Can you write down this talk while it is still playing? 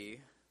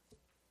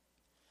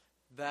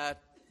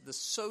that the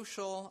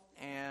social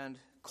and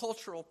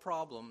cultural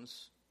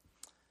problems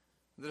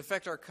that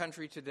affect our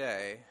country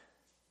today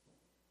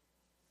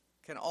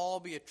can all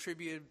be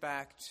attributed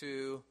back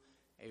to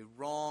a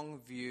wrong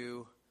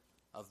view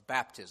of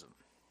baptism.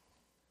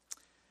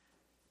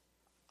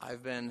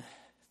 I've been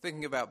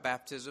thinking about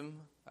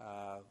baptism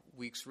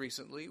weeks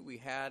recently. We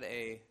had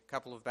a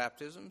couple of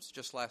baptisms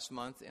just last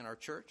month in our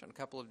church on a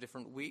couple of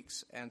different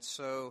weeks, and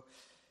so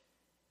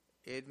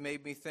it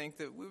made me think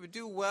that we would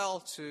do well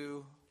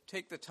to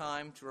take the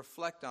time to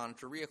reflect on,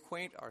 to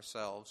reacquaint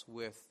ourselves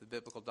with the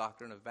biblical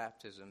doctrine of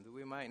baptism, that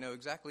we might know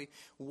exactly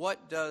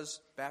what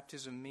does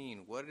baptism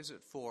mean, what is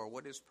it for,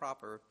 what is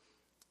proper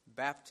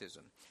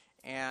baptism.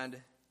 And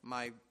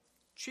my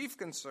chief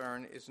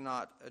concern is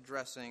not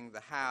addressing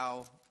the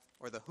how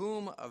or the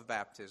whom of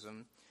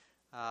baptism,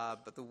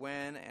 but the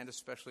when and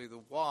especially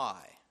the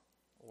why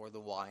or the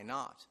why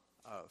not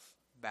of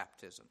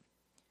baptism.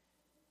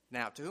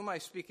 Now, to whom am I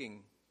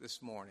speaking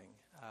this morning?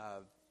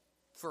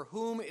 For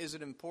whom is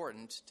it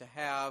important to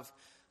have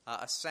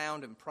a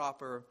sound and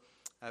proper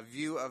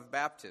view of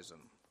baptism?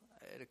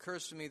 It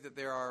occurs to me that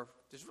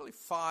there's really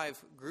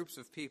 5 groups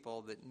of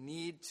people that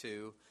need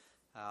to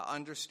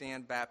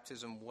understand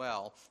baptism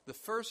well. The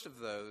first of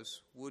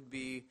those would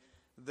be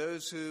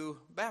those who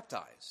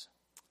baptize.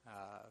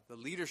 The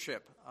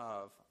leadership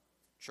of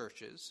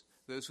churches,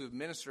 those who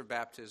administer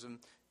baptism,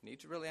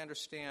 need to really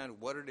understand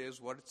what it is,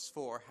 what it's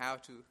for, how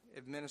to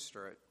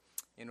administer it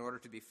in order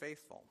to be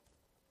faithful.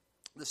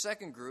 The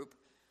second group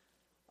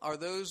are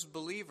those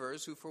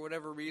believers who, for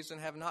whatever reason,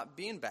 have not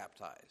been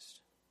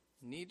baptized,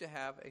 need to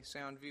have a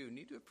sound view,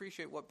 need to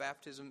appreciate what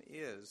baptism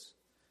is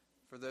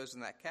for those in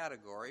that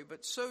category,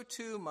 but so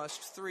too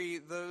must 3,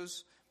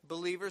 those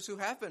believers who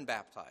have been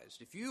baptized.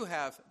 If you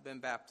have been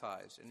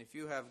baptized and if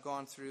you have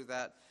gone through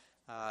that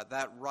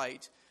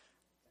rite,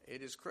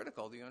 it is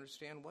critical that you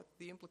understand what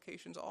the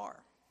implications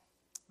are.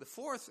 The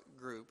fourth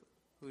group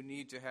who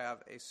need to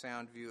have a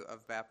sound view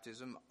of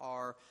baptism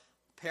are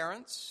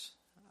parents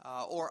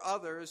or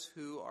others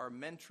who are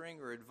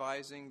mentoring or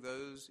advising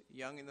those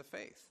young in the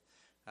faith,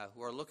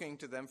 who are looking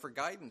to them for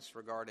guidance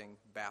regarding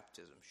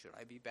baptism. Should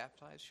I be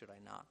baptized? Should I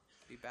not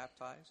be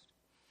baptized?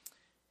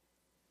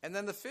 And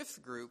then the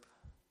fifth group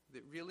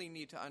that really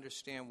need to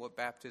understand what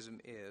baptism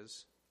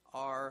is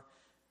are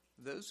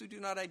those who do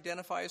not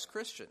identify as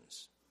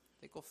Christians. I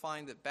think we'll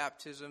find that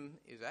baptism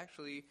is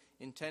actually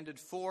intended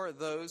for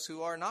those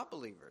who are not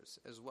believers,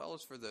 as well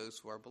as for those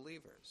who are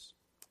believers.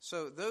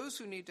 So those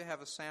who need to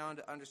have a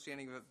sound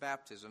understanding of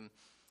baptism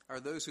are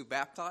those who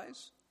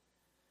baptize,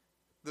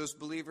 those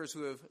believers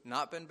who have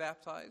not been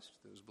baptized,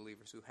 those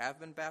believers who have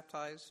been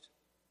baptized,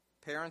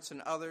 parents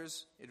and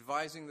others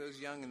advising those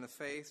young in the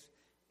faith,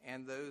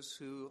 and those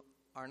who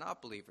are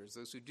not believers,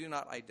 those who do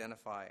not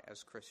identify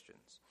as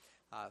Christians.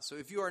 So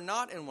if you are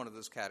not in one of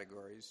those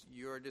categories,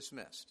 you are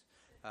dismissed.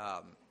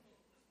 And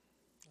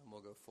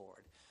we'll go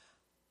forward.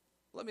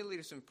 Let me lead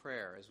us in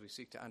prayer as we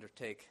seek to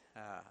undertake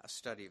a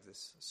study of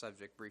this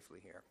subject briefly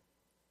here.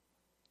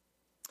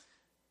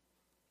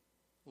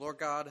 Lord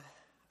God,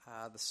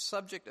 the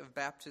subject of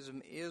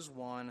baptism is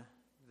one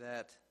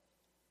that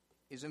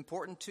is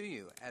important to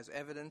you, as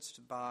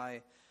evidenced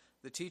by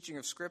the teaching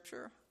of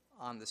Scripture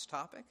on this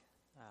topic,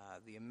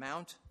 the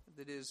amount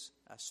that is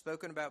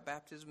spoken about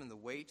baptism and the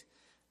weight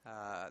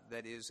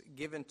that is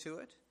given to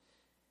it.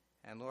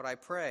 And Lord, I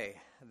pray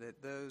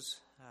that those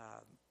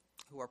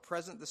who are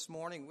present this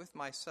morning with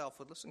myself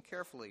would listen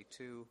carefully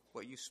to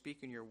what you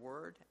speak in your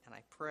word, and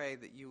I pray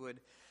that you would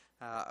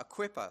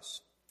equip us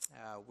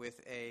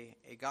with a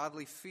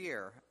godly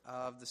fear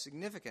of the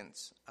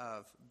significance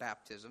of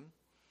baptism,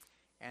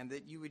 and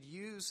that you would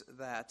use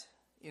that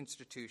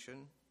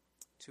institution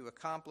to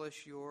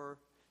accomplish your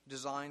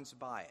designs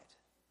by it.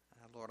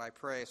 Lord, I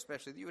pray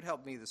especially that you would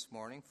help me this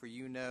morning, for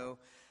you know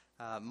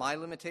my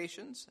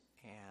limitations,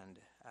 and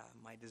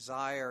my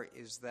desire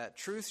is that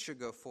truth should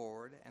go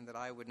forward, and that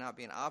I would not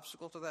be an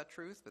obstacle to that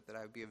truth, but that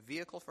I would be a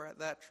vehicle for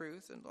that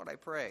truth. And Lord, I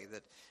pray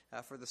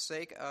that for the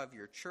sake of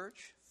your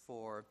church,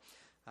 for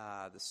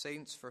the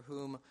saints for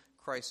whom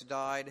Christ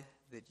died,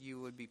 that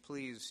you would be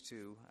pleased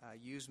to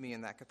use me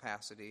in that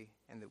capacity,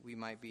 and that we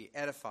might be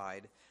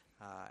edified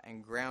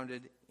and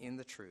grounded in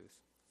the truth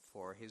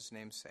for his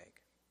name's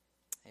sake.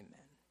 Amen.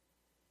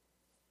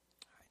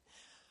 All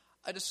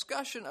right. A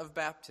discussion of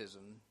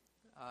baptism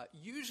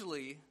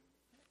usually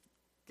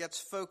gets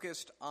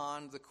focused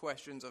on the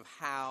questions of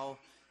how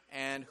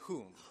and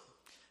whom.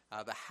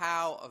 The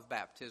how of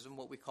baptism,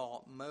 what we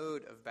call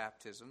mode of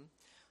baptism,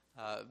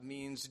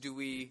 means do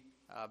we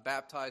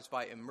baptize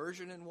by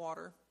immersion in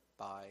water,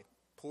 by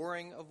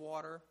pouring of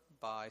water,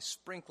 by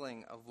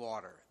sprinkling of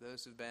water?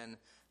 Those have been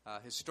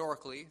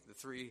historically the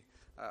 3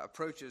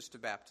 approaches to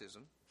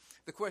baptism.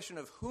 The question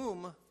of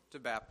whom to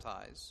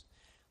baptize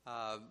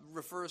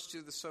refers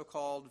to the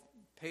so-called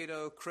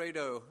Paedo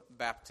Credo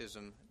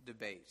baptism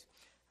debate.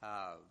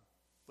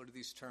 What do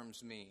these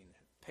terms mean?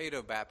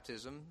 Paedo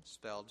baptism,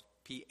 spelled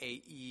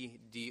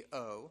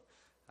P-A-E-D-O,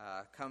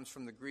 comes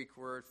from the Greek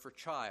word for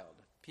child,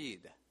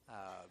 ped.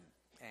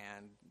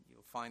 And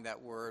you'll find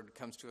that word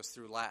comes to us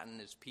through Latin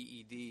as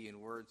P-E-D,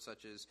 and words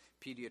such as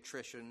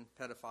pediatrician,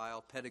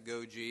 pedophile,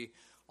 pedagogy.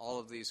 All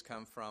of these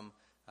come from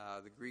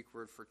the Greek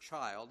word for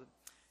child.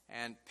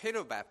 And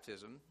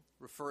pedobaptism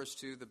refers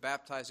to the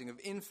baptizing of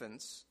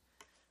infants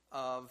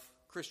of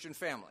Christian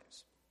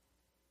families.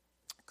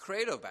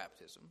 Credo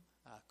baptism,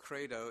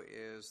 credo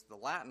is the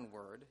Latin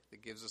word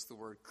that gives us the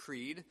word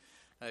creed.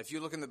 If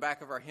you look in the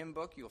back of our hymn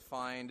book, you'll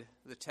find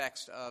the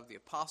text of the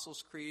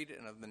Apostles' Creed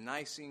and of the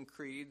Nicene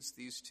Creeds,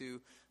 these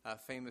two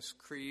famous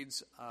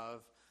creeds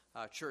of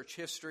church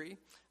history.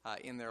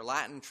 In their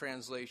Latin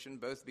translation,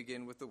 both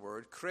begin with the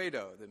word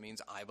credo, that means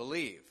I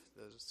believe.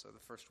 Those are the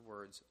first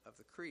words of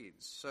the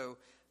creeds. So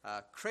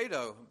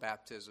credo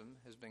baptism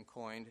has been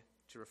coined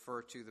to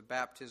refer to the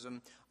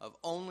baptism of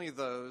only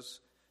those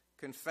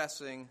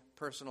confessing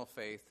personal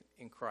faith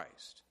in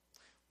Christ.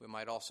 We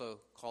might also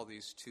call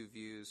these two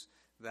views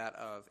that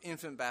of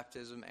infant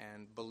baptism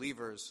and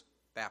believers'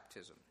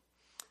 baptism.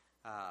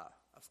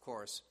 Of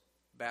course,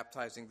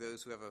 baptizing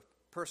those who have a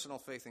personal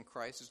faith in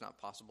Christ is not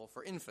possible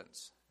for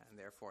infants, and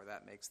therefore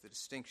that makes the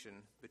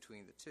distinction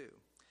between the two.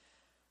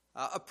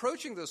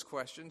 Approaching those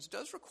questions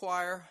does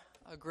require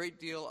a great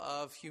deal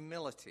of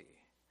humility,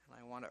 and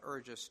I want to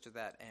urge us to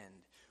that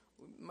end.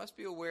 We must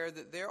be aware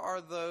that there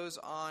are those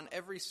on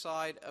every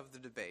side of the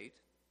debate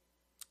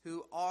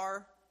who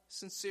are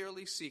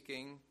sincerely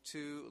seeking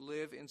to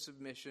live in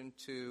submission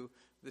to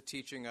the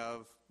teaching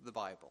of the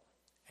Bible,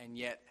 and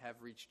yet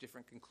have reached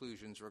different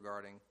conclusions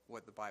regarding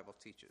what the Bible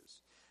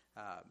teaches.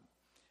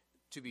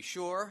 To be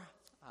sure,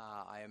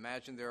 I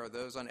imagine there are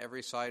those on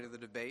every side of the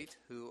debate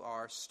who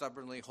are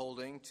stubbornly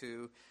holding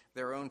to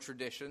their own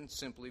tradition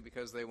simply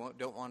because they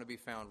don't want to be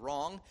found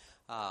wrong,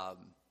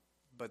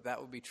 but that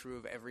would be true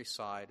of every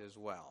side as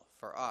well.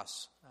 For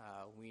us,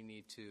 we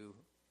need to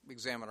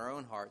examine our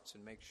own hearts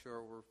and make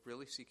sure we're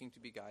really seeking to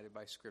be guided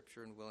by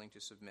Scripture and willing to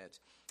submit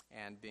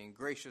and being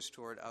gracious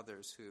toward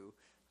others who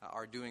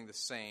are doing the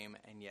same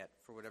and yet,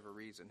 for whatever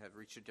reason, have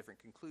reached a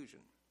different conclusion.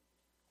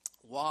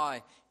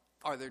 Why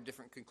are there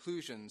different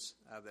conclusions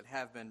that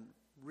have been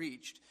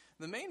reached?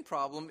 The main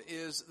problem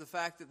is the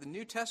fact that the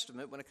New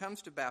Testament, when it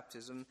comes to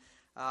baptism,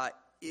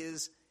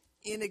 is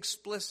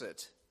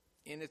inexplicit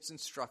in its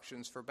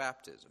instructions for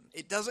baptism.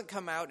 It doesn't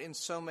come out in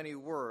so many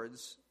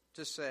words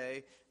to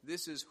say,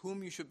 this is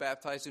whom you should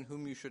baptize and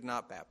whom you should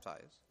not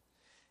baptize.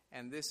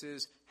 And this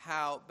is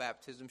how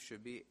baptism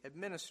should be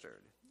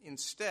administered.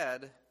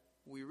 Instead,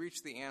 we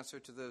reach the answer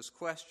to those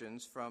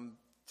questions from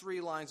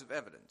 3 lines of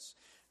evidence.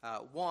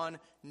 One,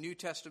 New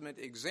Testament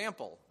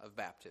example of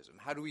baptism.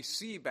 How do we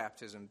see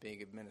baptism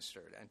being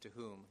administered and to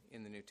whom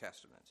in the New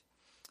Testament?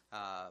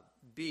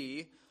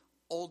 B,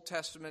 Old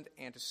Testament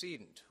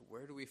antecedent.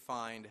 Where do we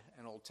find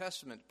an Old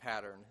Testament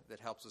pattern that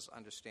helps us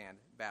understand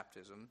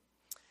baptism?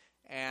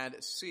 And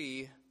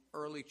C,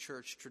 early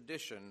church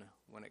tradition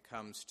when it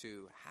comes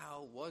to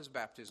how was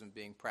baptism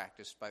being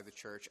practiced by the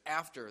church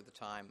after the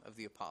time of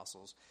the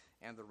apostles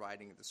and the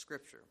writing of the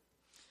Scripture.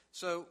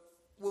 So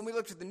when we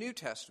look at the New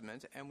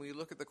Testament and we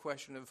look at the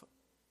question of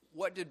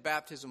what did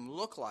baptism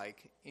look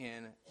like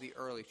in the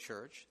early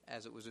church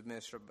as it was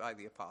administered by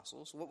the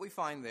apostles, what we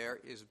find there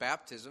is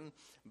baptism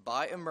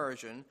by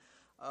immersion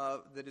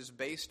that is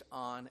based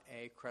on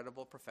a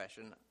credible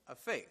profession of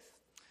faith.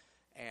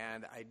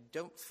 And I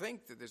don't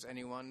think that there's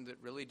anyone that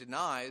really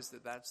denies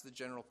that that's the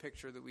general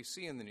picture that we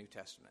see in the New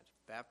Testament.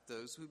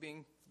 Those who were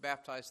being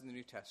baptized in the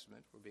New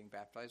Testament were being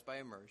baptized by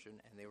immersion,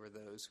 and they were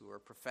those who were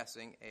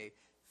professing a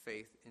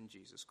faith in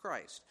Jesus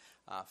Christ.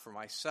 For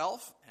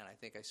myself, and I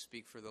think I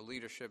speak for the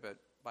leadership at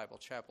Bible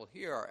Chapel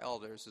here, our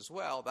elders as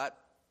well, that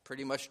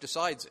pretty much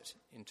decides it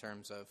in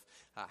terms of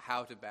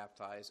how to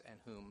baptize and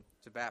whom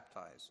to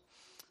baptize.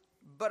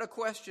 But a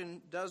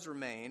question does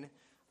remain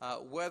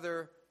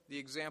whether the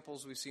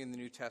examples we see in the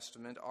New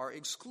Testament are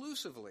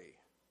exclusively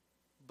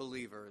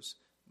believers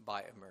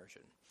by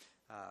immersion.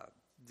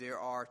 There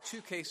are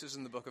 2 cases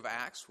in the book of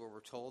Acts where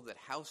we're told that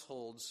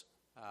households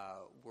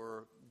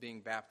were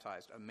being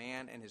baptized. A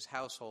man and his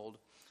household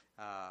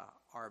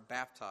are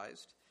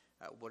baptized.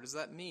 What does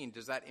that mean?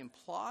 Does that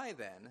imply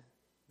then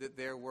that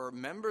there were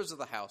members of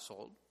the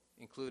household,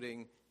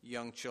 including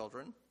young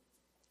children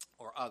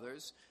or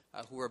others,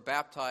 who were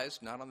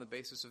baptized not on the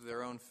basis of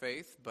their own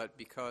faith, but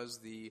because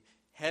the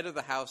head of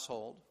the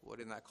household, what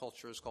in that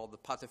culture is called the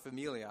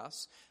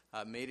paterfamilias,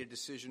 made a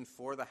decision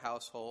for the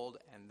household,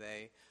 and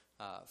they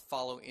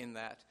follow in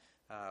that,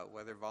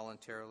 whether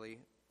voluntarily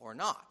or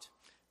not.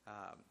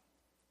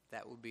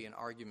 That would be an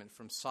argument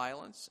from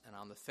silence, and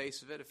on the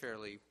face of it, a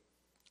fairly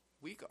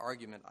weak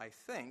argument, I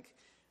think,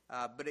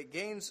 but it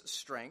gains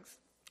strength,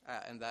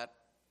 and that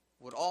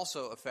would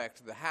also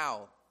affect the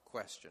how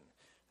question.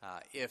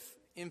 If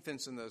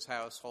infants in those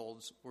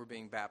households were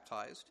being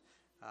baptized,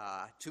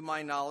 to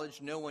my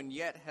knowledge, no one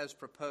yet has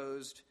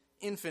proposed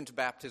infant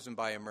baptism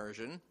by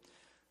immersion.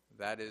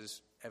 That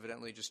is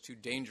evidently just too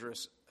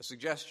dangerous a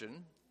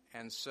suggestion.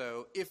 And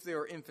so if there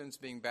are infants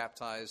being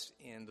baptized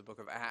in the book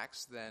of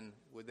Acts, then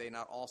would they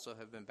not also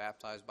have been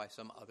baptized by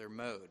some other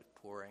mode,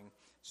 pouring,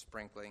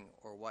 sprinkling,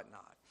 or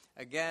whatnot?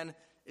 Again,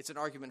 it's an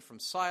argument from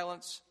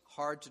silence,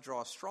 hard to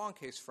draw a strong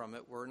case from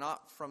it, were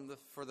not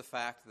for the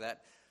fact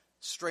that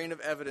strain of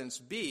evidence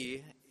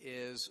B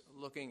is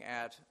looking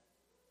at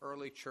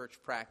early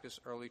church practice,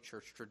 early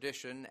church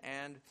tradition,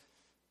 and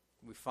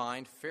we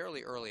find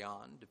fairly early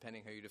on,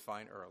 depending how you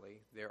define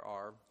early, there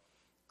are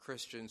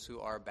Christians who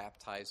are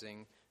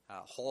baptizing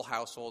whole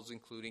households,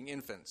 including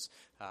infants.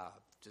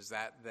 Does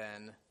that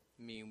then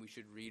mean we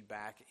should read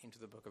back into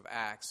the book of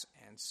Acts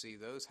and see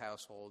those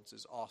households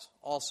as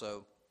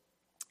also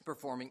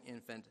performing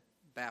infant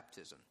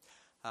baptism?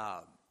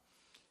 I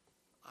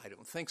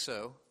don't think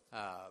so.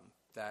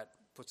 That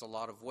puts a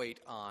lot of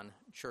weight on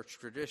church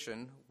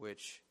tradition,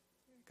 which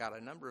got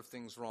a number of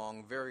things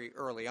wrong very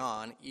early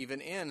on. Even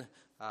in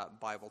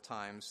Bible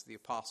times, the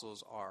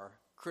apostles are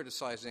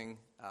criticizing,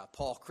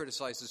 Paul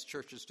criticizes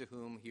churches to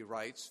whom he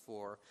writes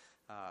for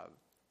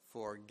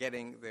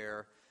getting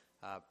their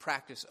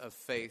practice of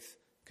faith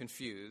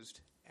confused,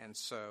 and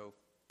so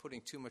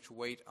putting too much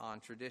weight on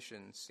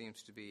tradition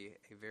seems to be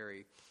a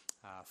very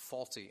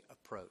faulty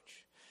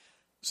approach.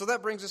 So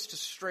that brings us to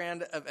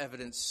strand of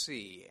evidence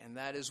C, and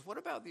that is, what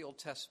about the Old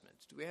Testament?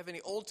 Do we have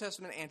any Old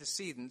Testament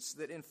antecedents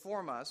that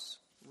inform us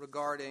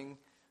regarding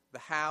the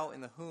how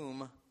and the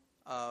whom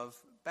of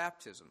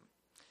baptism?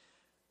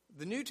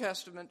 The New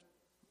Testament,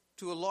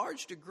 to a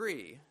large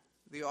degree,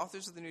 the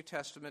authors of the New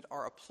Testament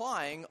are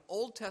applying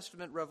Old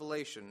Testament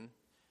revelation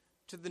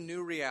to the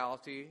new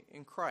reality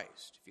in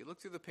Christ. If you look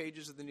through the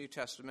pages of the New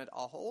Testament,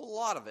 a whole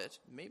lot of it,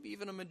 maybe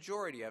even a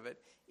majority of it,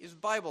 is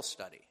Bible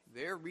study.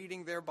 They're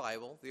reading their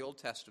Bible, the Old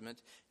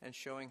Testament, and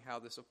showing how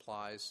this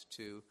applies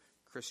to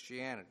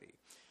Christianity.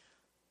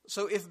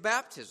 So if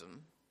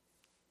baptism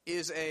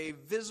is a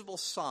visible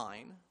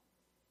sign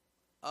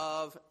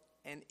of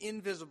an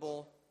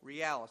invisible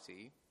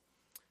reality,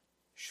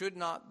 should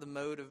not the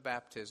mode of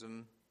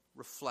baptism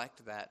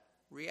reflect that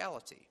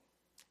reality?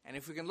 And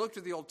if we can look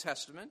to the Old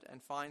Testament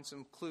and find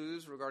some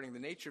clues regarding the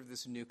nature of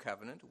this new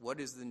covenant, what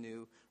is the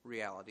new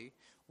reality,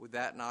 would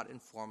that not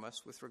inform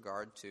us with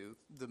regard to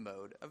the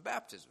mode of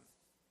baptism?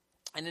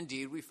 And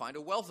indeed, we find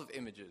a wealth of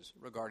images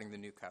regarding the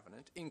new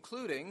covenant,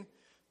 including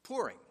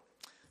pouring.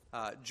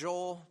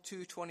 Joel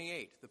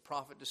 2:28, the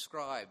prophet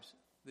describes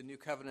the new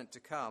covenant to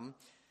come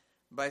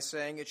by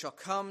saying, "It shall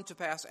come to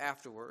pass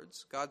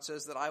afterwards," God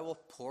says, "that I will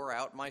pour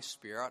out my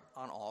Spirit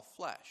on all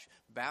flesh."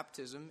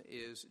 Baptism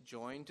is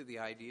joined to the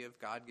idea of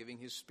God giving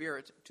his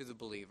Spirit to the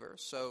believer,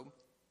 so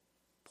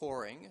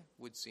pouring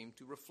would seem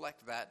to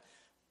reflect that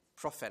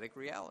prophetic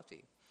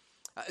reality.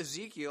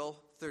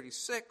 Ezekiel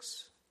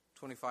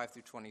 36:25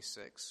 through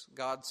 26,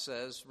 God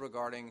says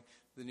regarding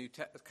the new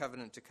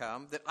covenant to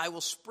come, that I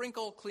will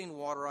sprinkle clean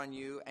water on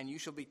you, and you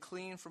shall be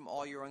clean from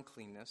all your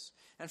uncleanness,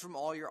 and from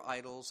all your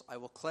idols I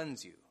will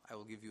cleanse you. I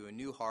will give you a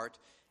new heart,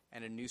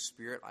 and a new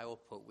spirit I will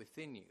put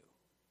within you.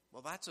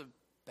 Well, that's a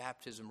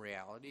baptism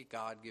reality,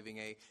 God giving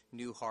a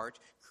new heart,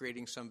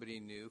 creating somebody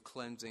new,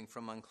 cleansing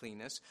from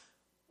uncleanness.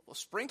 Well,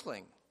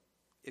 sprinkling,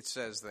 it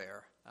says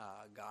there,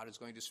 God is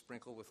going to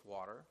sprinkle with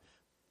water.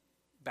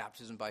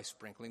 Baptism by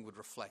sprinkling would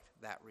reflect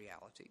that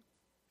reality.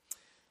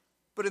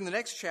 But in the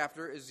next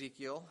chapter,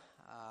 Ezekiel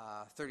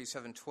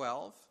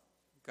 37:12,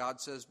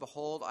 God says,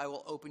 "Behold, I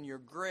will open your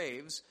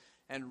graves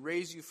and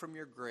raise you from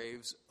your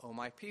graves, O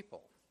my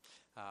people."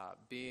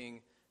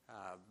 Being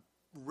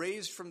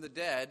raised from the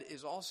dead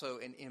is also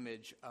an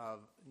image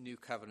of new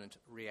covenant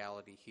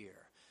reality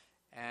here.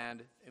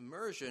 And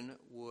immersion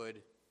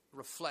would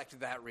reflect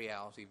that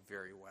reality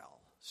very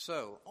well.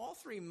 So all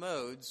three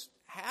modes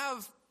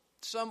have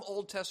some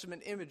Old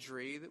Testament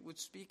imagery that would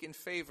speak in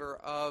favor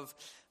of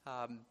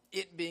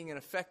it being an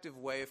effective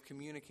way of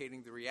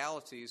communicating the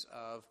realities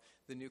of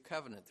the new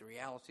covenant, the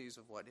realities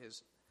of what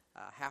has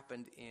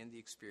happened in the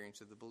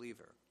experience of the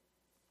believer.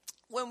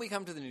 When we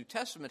come to the New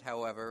Testament,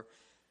 however,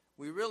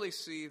 we really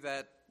see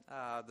that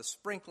the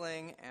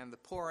sprinkling and the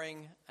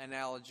pouring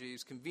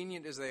analogies,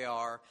 convenient as they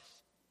are,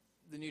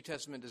 the New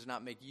Testament does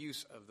not make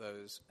use of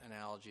those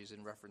analogies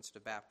in reference to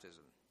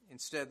baptism.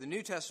 Instead, the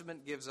New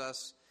Testament gives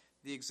us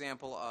the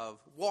example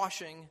of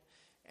washing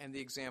and the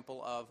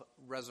example of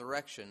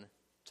resurrection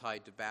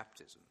tied to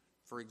baptism.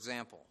 For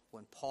example,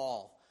 when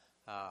Paul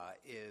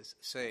is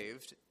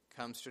saved,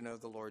 comes to know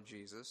the Lord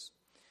Jesus,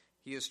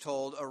 he is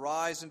told,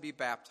 "Arise and be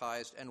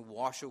baptized and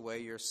wash away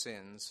your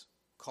sins,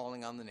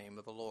 calling on the name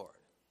of the Lord."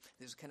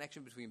 There's a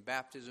connection between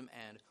baptism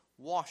and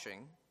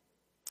washing,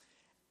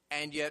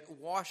 and yet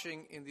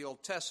washing in the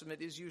Old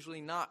Testament is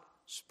usually not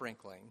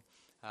sprinkling,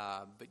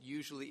 but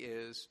usually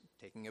is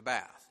taking a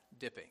bath,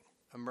 dipping,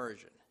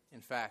 immersion.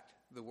 In fact,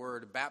 the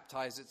word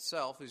baptize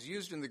itself is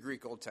used in the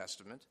Greek Old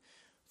Testament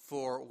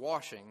for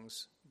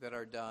washings that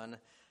are done,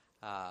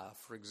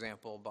 for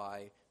example,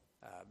 by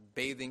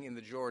bathing in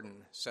the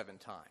Jordan 7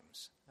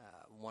 times.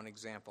 One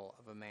example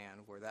of a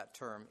man where that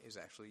term is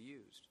actually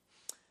used.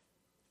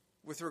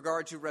 With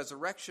regard to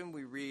resurrection,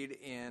 we read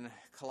in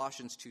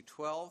Colossians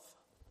 2:12,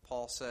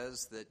 Paul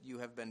says that you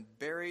have been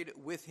buried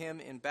with him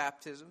in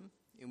baptism,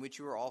 in which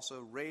you are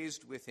also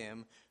raised with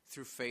him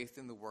through faith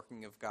in the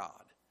working of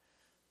God.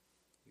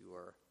 You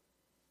are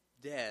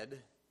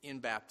dead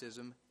in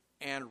baptism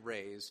and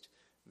raised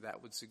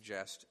that would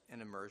suggest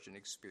an immersion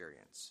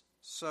experience.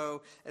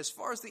 So, as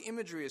far as the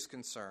imagery is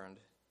concerned,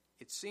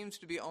 it seems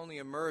to be only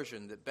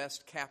immersion that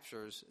best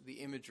captures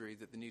the imagery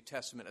that the New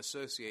Testament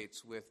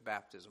associates with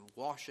baptism.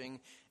 Washing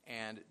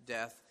and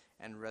death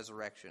and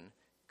resurrection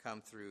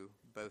come through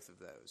both of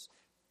those.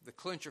 The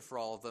clincher for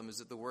all of them is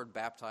that the word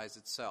baptize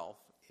itself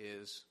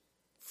is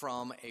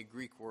from a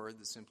Greek word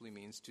that simply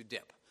means to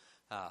dip.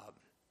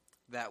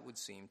 That would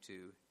seem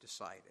to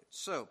decide it.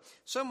 So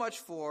much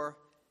for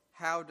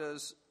how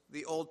does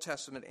the Old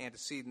Testament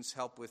antecedents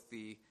help with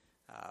the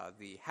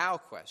how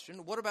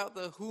question. What about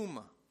the whom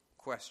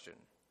question?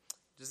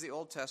 Does the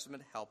Old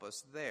Testament help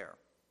us there?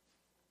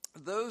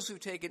 Those who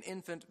take an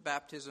infant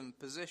baptism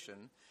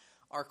position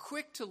are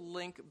quick to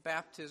link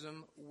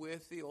baptism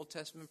with the Old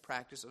Testament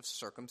practice of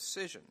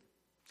circumcision.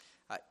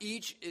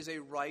 Each is a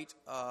rite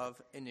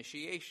of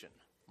initiation,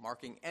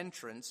 marking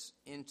entrance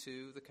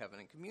into the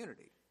covenant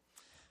community.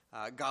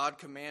 God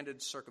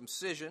commanded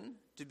circumcision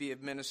to be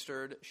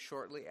administered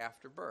shortly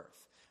after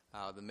birth.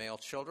 The male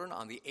children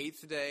on the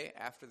 8th day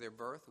after their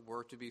birth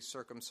were to be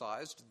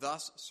circumcised.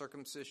 Thus,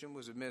 circumcision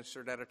was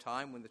administered at a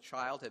time when the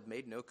child had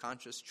made no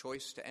conscious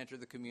choice to enter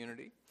the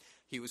community.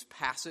 He was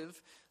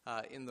passive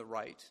in the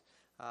rite.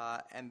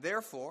 And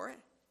therefore,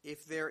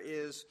 if there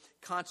is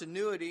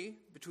continuity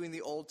between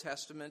the Old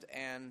Testament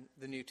and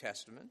the New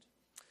Testament,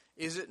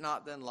 is it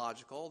not then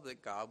logical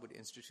that God would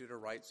institute a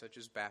rite such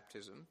as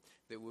baptism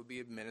that would be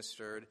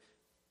administered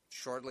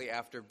shortly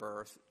after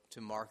birth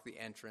to mark the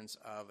entrance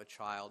of a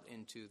child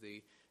into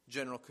the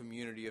general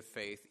community of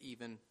faith,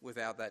 even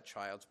without that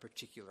child's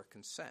particular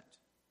consent?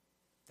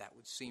 That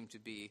would seem to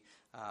be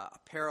a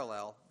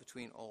parallel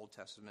between Old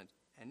Testament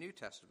and New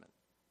Testament.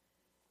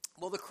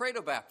 Well, the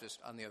Credo Baptist,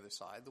 on the other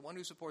side, the one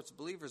who supports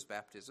believers'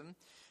 baptism,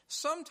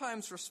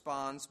 sometimes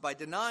responds by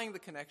denying the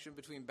connection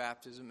between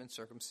baptism and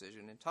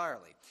circumcision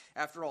entirely.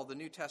 After all, the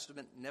New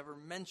Testament never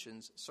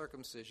mentions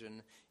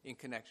circumcision in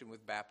connection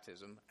with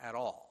baptism at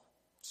all.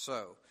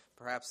 So,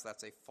 perhaps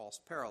that's a false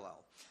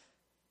parallel.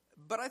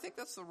 But I think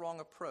that's the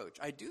wrong approach.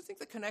 I do think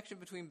the connection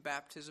between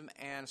baptism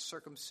and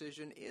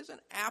circumcision is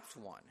an apt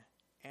one,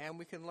 and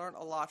we can learn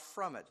a lot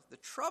from it. The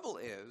trouble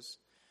is,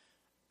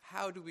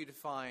 how do we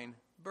define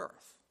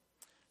birth?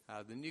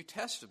 The New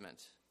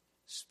Testament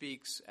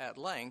speaks at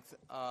length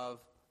of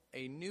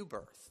a new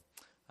birth,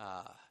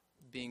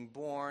 being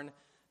born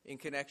in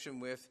connection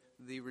with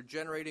the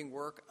regenerating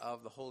work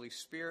of the Holy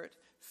Spirit,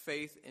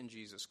 faith in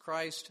Jesus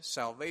Christ,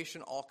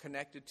 salvation, all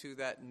connected to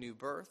that new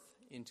birth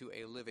into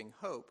a living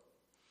hope.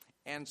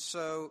 And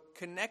so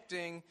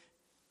connecting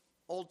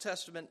Old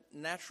Testament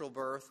natural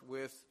birth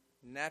with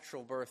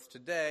natural birth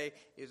today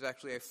is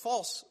actually a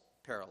false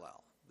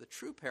parallel. The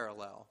true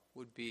parallel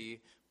would be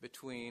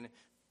between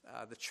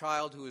the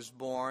child who is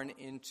born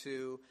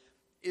into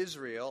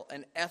Israel,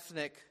 an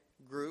ethnic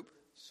group,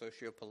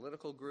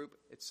 socio-political group,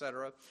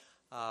 etc.,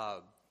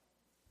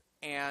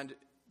 and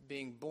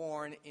being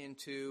born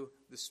into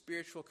the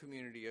spiritual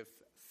community of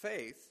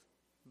faith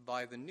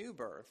by the new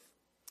birth.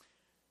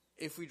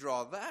 If we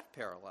draw that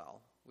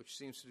parallel, which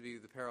seems to be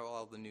the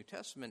parallel the New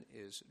Testament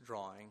is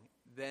drawing,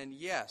 then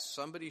yes,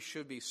 somebody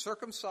should be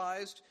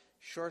circumcised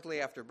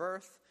shortly after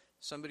birth.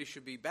 Somebody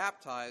should be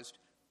baptized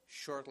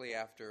shortly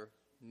after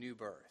new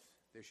birth.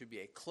 There should be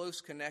a close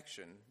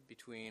connection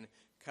between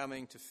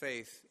coming to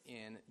faith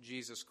in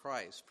Jesus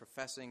Christ,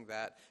 professing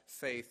that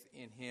faith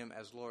in him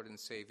as Lord and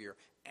Savior,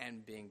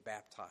 and being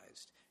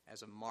baptized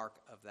as a mark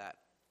of that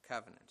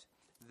covenant.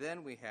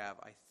 Then we have,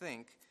 I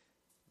think,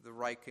 the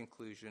right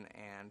conclusion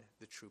and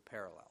the true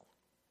parallel.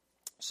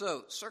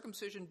 So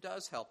circumcision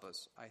does help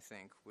us, I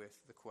think, with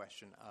the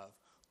question of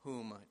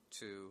whom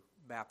to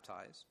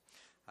baptize.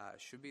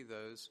 Should be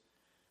those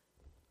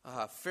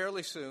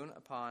fairly soon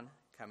upon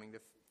coming to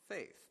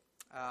faith.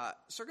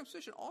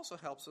 Circumcision also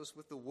helps us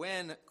with the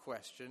when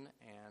question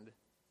and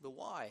the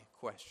why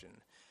question.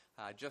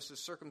 Just as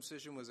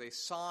circumcision was a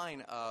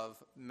sign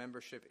of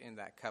membership in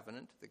that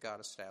covenant that God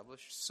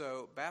established,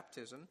 so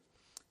baptism,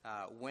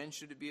 when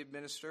should it be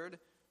administered?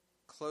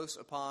 Close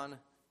upon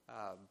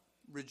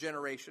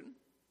regeneration.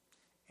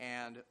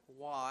 And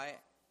why?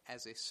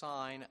 As a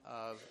sign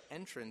of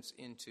entrance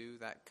into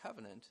that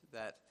covenant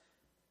that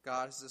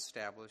God has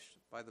established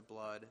by the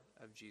blood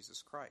of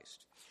Jesus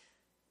Christ.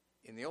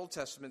 In the Old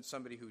Testament,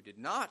 somebody who did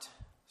not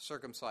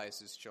circumcise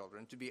his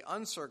children, to be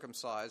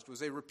uncircumcised,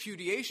 was a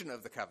repudiation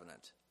of the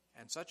covenant,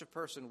 and such a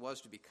person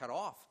was to be cut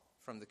off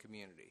from the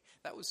community.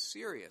 That was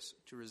serious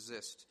to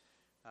resist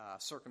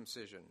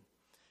circumcision.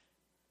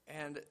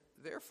 And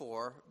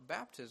therefore,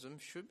 baptism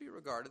should be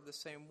regarded the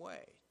same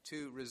way.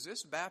 To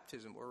resist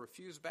baptism or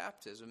refuse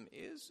baptism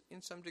is,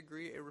 in some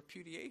degree, a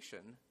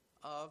repudiation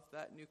of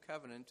that new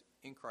covenant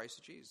in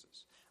Christ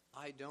Jesus.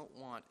 I don't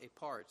want a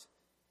part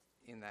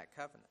in that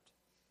covenant.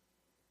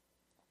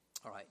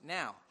 All right,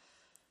 now,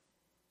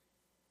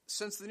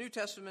 since the New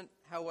Testament,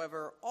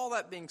 however, all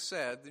that being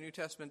said, the New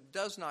Testament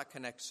does not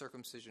connect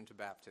circumcision to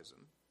baptism,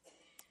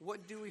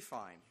 what do we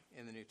find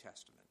in the New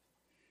Testament?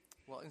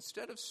 Well,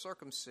 instead of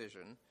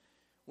circumcision,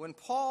 when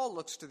Paul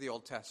looks to the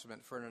Old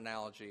Testament for an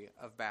analogy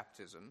of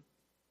baptism,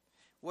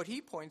 What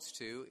he points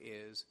to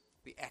is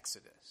the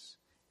Exodus.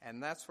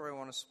 And that's where I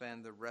want to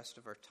spend the rest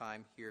of our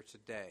time here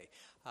today.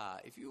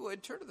 If you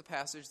would, turn to the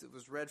passage that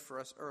was read for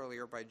us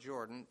earlier by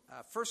Jordan,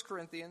 1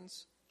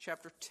 Corinthians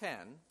chapter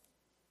 10.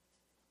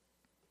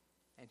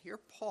 And here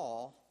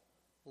Paul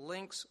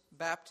links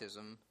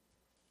baptism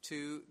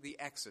to the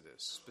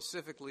Exodus,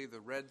 specifically the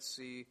Red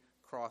Sea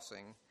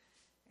crossing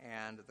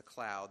and the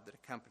cloud that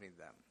accompanied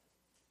them.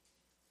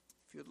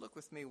 If you would look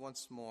with me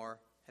once more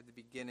at the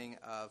beginning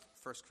of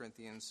 1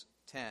 Corinthians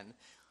 10.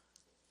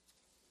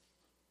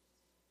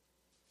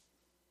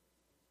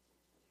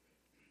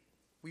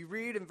 We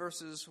read in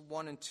verses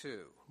 1 and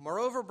 2,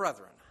 "Moreover,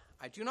 brethren,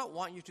 I do not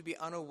want you to be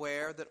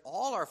unaware that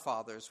all our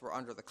fathers were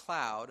under the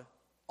cloud,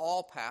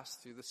 all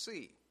passed through the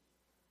sea.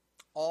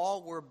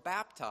 All were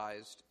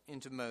baptized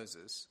into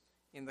Moses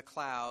in the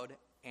cloud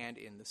and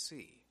in the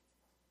sea."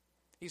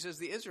 He says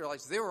the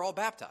Israelites, they were all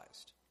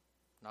baptized,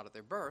 not at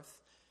their birth,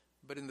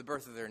 but in the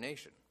birth of their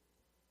nation.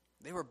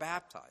 They were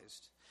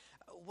baptized.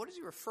 What is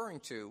he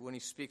referring to when he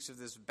speaks of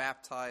this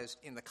baptized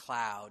in the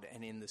cloud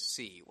and in the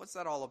sea? What's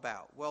that all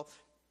about? Well,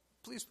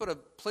 please put a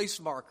place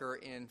marker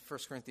in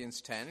 1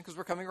 Corinthians 10, because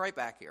we're coming right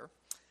back here,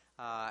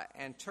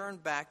 and turn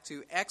back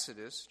to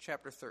Exodus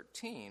chapter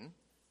 13.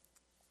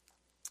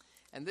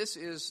 And this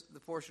is the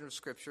portion of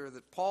Scripture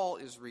that Paul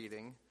is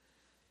reading,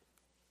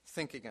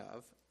 thinking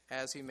of,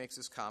 as he makes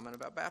his comment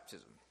about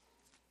baptism.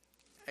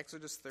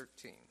 Exodus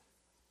 13.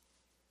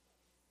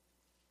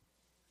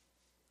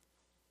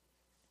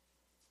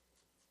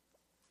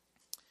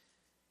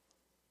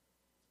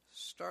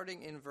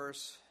 Starting in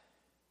verse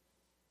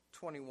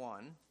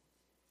 21,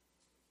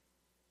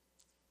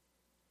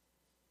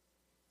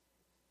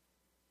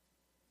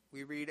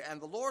 we read,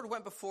 "And the Lord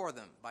went before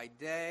them by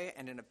day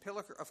and in a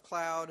pillar of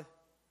cloud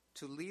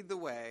to lead the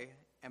way,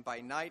 and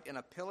by night in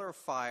a pillar of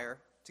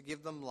fire to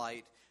give them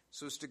light,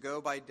 so as to go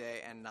by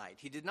day and night.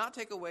 He did not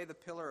take away the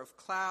pillar of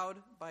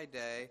cloud by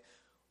day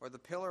or the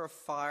pillar of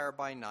fire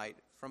by night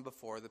from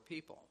before the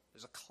people."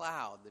 There's a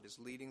cloud that is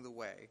leading the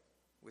way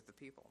with the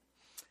people.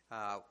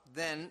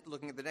 Then,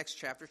 looking at the next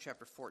chapter,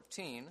 chapter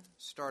 14,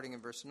 starting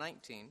in verse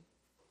 19,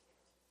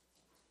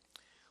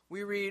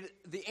 we read,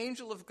 "The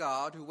angel of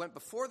God who went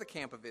before the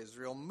camp of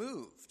Israel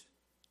moved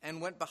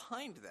and went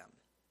behind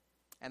them.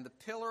 And the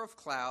pillar of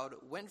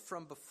cloud went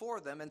from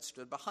before them and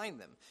stood behind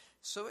them.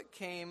 So it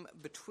came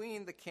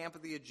between the camp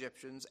of the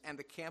Egyptians and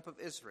the camp of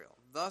Israel.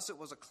 Thus it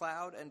was a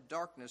cloud and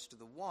darkness to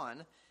the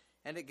one,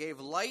 and it gave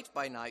light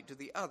by night to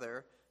the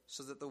other,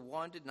 so that the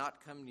one did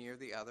not come near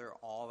the other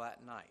all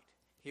that night."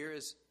 Here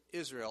is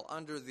Israel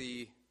under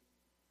the,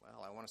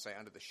 I want to say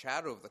under the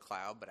shadow of the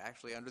cloud, but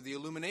actually under the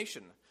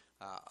illumination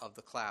of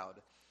the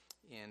cloud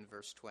in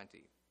verse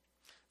 20.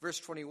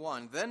 Verse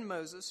 21, "Then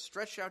Moses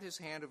stretched out his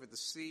hand over the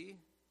sea,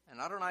 and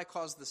Adonai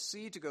caused the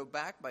sea to go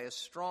back by a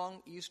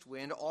strong east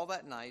wind all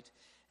that night,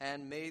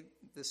 and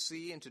made the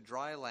sea into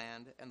dry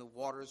land, and the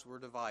waters were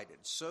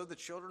divided. So the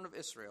children of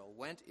Israel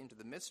went into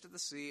the midst of the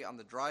sea on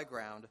the dry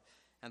ground,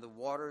 and the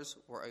waters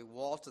were a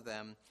wall to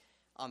them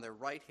on their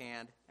right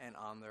hand and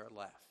on their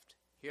left."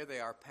 Here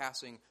they are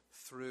passing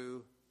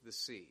through the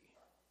sea.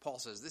 Paul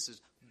says this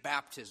is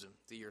baptism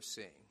that you're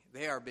seeing.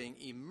 They are being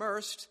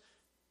immersed,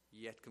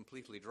 yet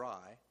completely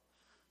dry,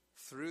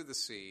 through the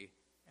sea,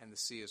 and the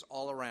sea is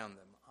all around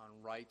them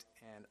on right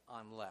and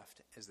on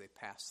left as they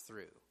pass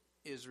through.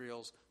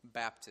 Israel's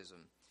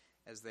baptism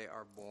as they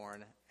are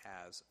born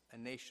as a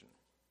nation.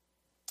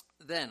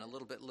 Then, a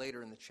little bit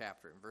later in the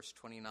chapter, in verse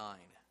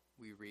 29,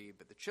 we read,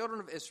 "But the children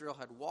of Israel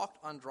had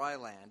walked on dry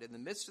land in the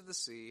midst of the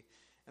sea,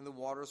 and the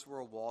waters were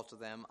a wall to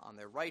them on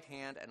their right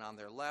hand and on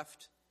their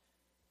left.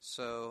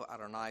 So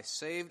Adonai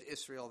saved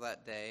Israel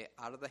that day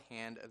out of the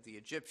hand of the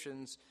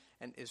Egyptians,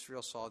 and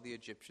Israel saw the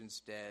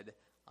Egyptians dead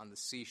on the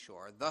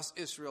seashore. Thus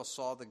Israel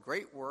saw the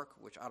great work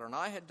which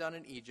Adonai had done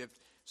in Egypt,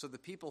 so the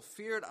people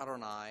feared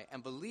Adonai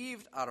and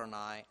believed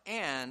Adonai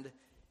and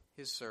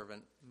his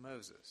servant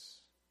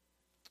Moses."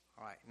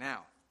 All right,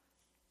 now,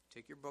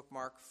 take your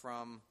bookmark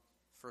from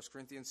 1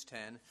 Corinthians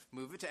 10,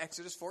 move it to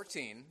Exodus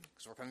 14,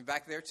 because we're coming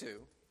back there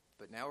too,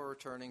 but now we're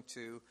returning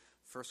to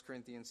 1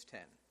 Corinthians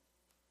 10.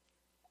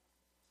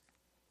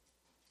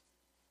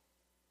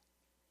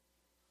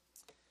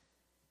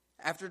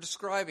 After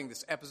describing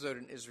this episode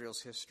in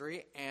Israel's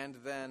history, and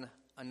then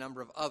a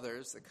number of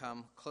others that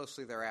come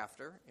closely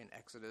thereafter in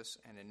Exodus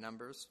and in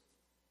Numbers,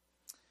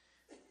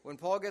 when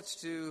Paul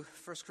gets to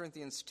 1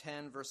 Corinthians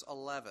 10, verse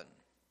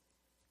 11,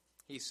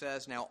 he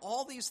says, "Now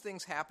all these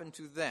things happened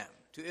to them,"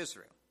 to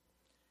Israel,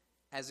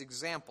 "as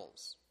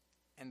examples,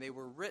 and they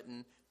were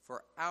written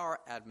for our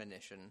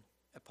admonition,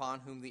 upon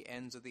whom the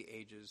ends of the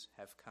ages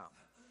have come."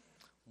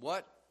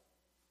 What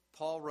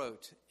Paul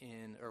wrote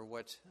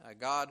what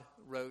God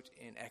wrote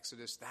in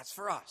Exodus, that's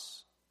for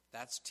us.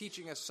 That's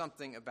teaching us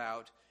something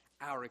about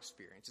our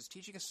experience. It's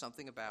teaching us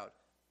something about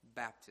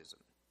baptism.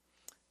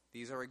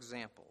 These are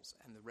examples,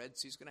 and the Red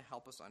Sea is going to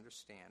help us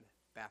understand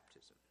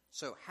baptism.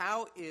 So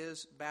how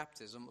is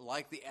baptism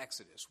like the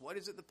Exodus? What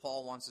is it that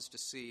Paul wants us to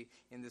see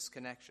in this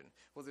connection?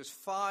 Well, there's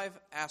 5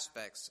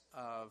 aspects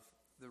of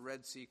the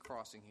Red Sea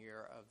crossing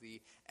here, of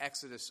the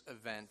Exodus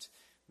event,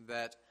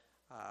 that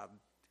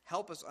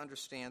help us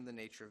understand the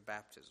nature of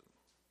baptism.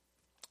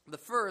 The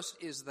first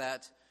is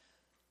that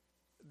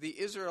the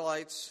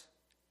Israelites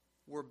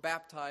were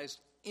baptized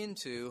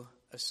into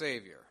a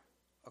Savior,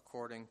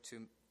 according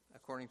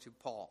to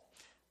Paul.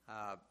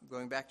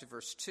 Going back to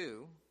verse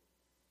 2,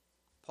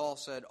 Paul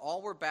said,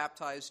 all were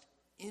baptized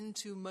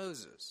into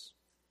Moses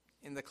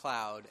in the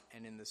cloud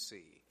and in the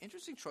sea.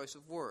 Interesting choice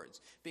of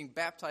words. Being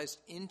baptized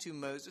into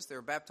Moses, they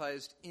were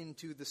baptized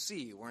into the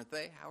sea, weren't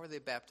they? How were they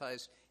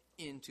baptized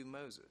into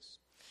Moses?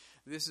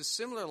 This is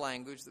similar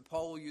language that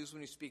Paul will use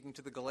when he's speaking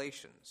to the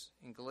Galatians.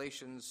 In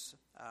Galatians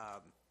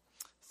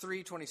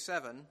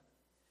 3:27,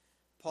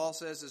 Paul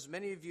says, as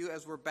many of you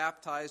as were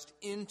baptized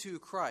into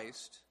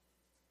Christ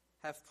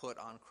have put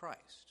on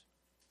Christ.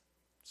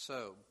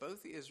 So,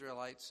 both the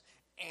Israelites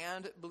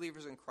and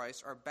believers in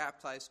Christ are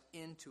baptized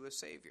into a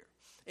Savior.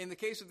 In the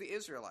case of the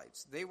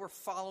Israelites, they were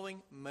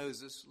following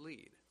Moses'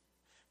 lead.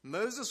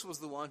 Moses was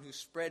the one who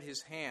spread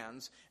his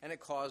hands, and it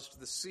caused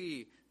the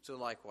sea to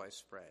likewise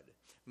spread.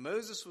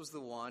 Moses was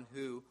the one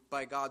who,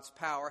 by God's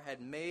power,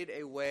 had made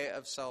a way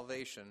of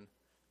salvation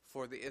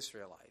for the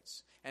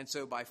Israelites. And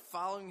so by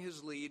following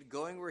his lead,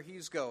 going where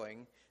he's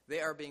going, they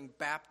are being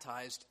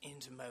baptized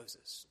into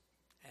Moses.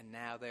 And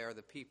now they are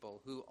the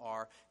people who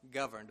are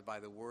governed by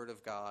the word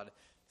of God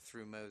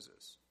through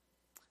Moses.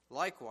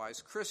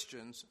 Likewise,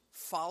 Christians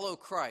follow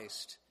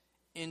Christ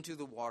into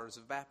the waters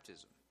of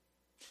baptism.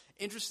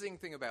 Interesting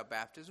thing about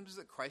baptism is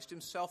that Christ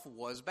himself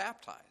was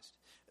baptized.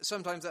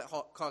 Sometimes that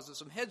causes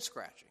some head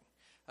scratching.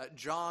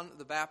 John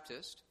the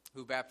Baptist,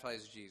 who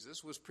baptized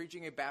Jesus, was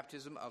preaching a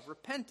baptism of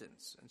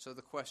repentance. And so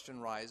the question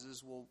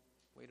rises, well,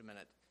 wait a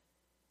minute.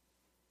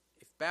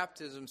 If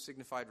baptism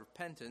signified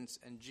repentance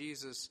and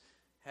Jesus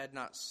had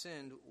not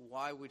sinned,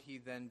 why would he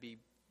then be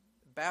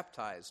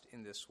baptized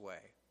in this way?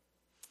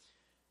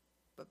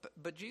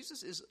 But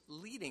Jesus is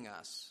leading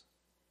us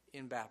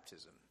in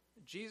baptism.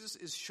 Jesus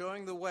is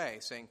showing the way,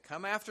 saying,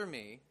 come after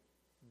me,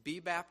 be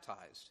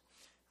baptized.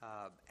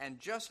 And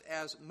just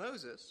as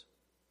Moses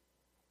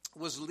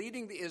was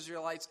leading the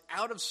Israelites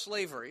out of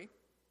slavery,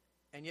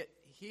 and yet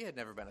he had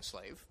never been a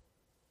slave.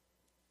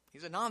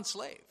 He's a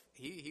non-slave.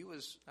 He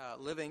was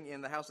living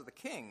in the house of the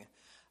king.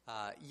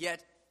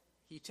 Yet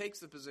he takes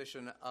the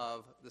position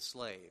of the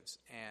slaves,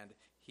 and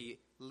he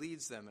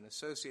leads them and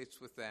associates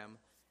with them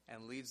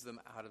and leads them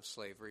out of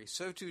slavery.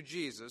 So too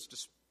Jesus,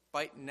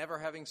 despite never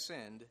having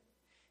sinned,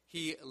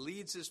 he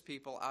leads his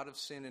people out of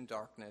sin and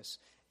darkness,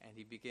 and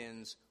he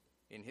begins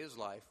in his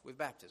life with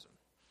baptism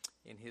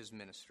in his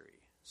ministry.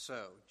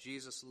 So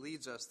Jesus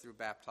leads us through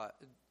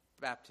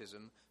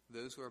baptism.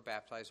 Those who are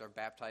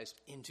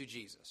baptized into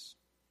Jesus.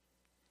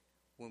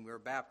 When we're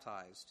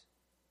baptized,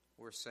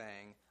 we're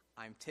saying,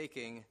 I'm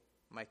taking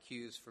my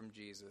cues from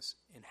Jesus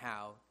in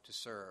how to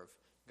serve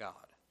God.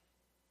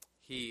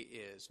 He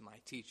is my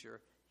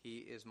teacher, he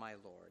is my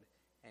Lord,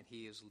 and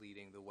he is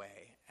leading the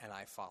way, and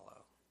I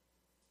follow.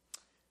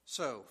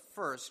 So,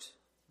 first,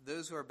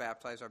 those who are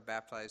baptized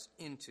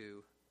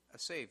into a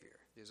Savior.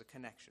 There's a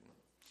connection.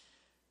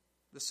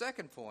 The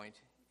second point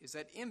is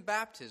that in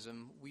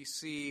baptism, we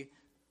see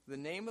the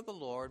name of the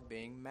Lord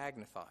being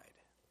magnified.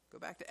 Go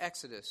back to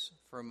Exodus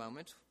for a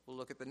moment. We'll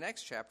look at the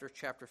next chapter,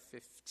 chapter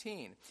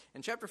 15.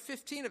 And chapter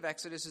 15 of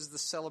Exodus is the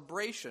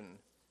celebration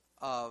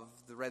of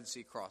the Red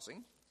Sea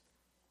crossing.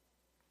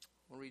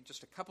 We'll read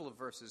just a couple of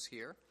verses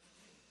here.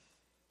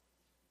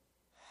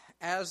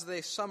 As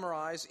they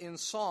summarize in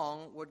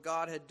song what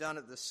God had done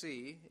at the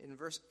sea, in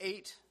verse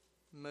 8,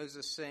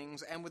 Moses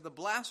sings, and with the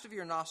blast of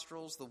your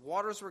nostrils the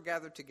waters were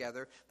gathered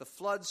together, the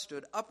flood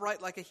stood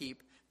upright like a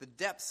heap, the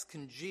depths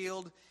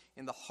congealed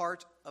in the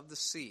heart of the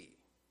sea.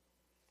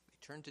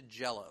 They turned to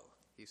jello,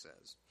 he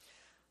says.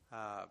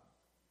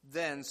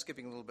 Then,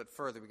 skipping a little bit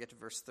further, we get to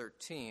verse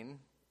 13.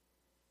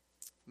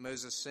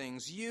 Moses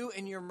sings, you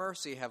in your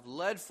mercy have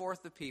led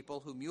forth the people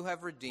whom you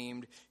have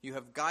redeemed. You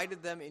have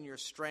guided them in your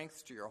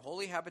strength to your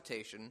holy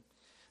habitation.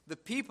 The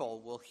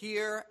people will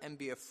hear and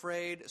be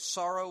afraid.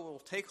 Sorrow will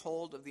take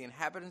hold of the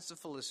inhabitants of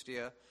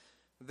Philistia.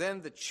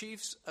 Then the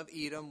chiefs of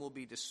Edom will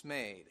be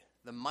dismayed.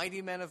 The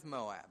mighty men of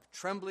Moab,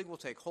 trembling, will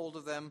take hold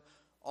of them.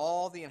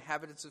 All the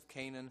inhabitants of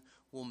Canaan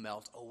will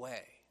melt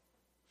away.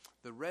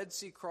 The Red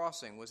Sea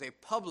crossing was a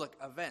public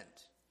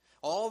event.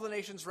 All the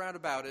nations round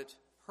about it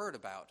heard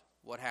about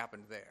what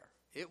happened there.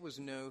 It was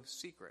no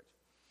secret.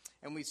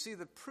 And we see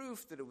the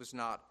proof that it was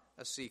not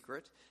a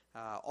secret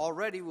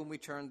already when we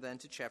turn then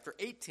to chapter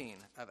 18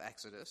 of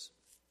Exodus.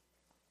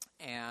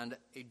 And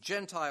a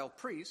Gentile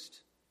priest,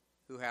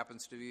 who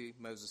happens to be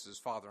Moses'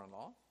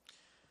 father-in-law,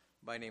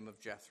 by name of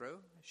Jethro,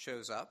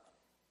 shows up.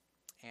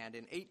 And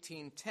in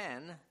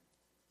 18:10,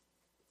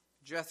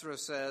 Jethro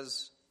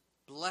says,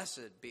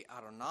 blessed be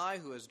Adonai,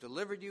 who has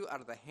delivered you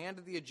out of the hand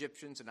of the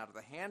Egyptians and out of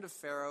the hand of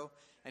Pharaoh,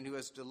 and who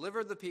has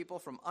delivered the people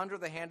from under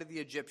the hand of the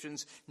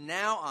Egyptians.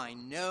 Now I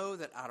know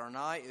that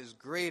Adonai is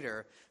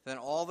greater than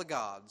all the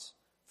gods,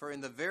 for in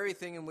the very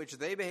thing in which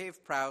they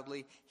behaved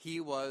proudly, he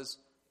was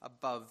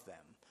above them.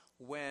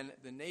 When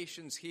the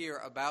nations hear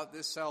about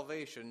this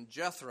salvation,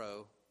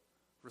 Jethro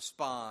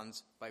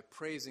responds by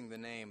praising the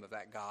name of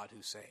that God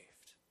who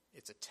saved.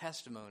 It's a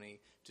testimony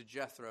to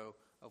Jethro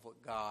of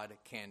what God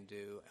can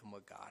do and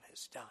what God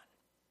has done.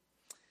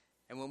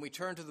 And when we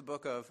turn to the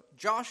book of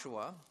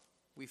Joshua,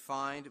 we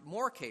find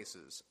more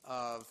cases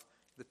of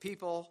the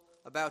people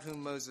about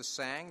whom Moses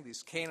sang,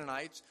 these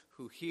Canaanites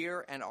who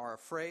hear and are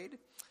afraid.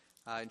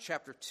 In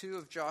chapter 2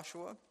 of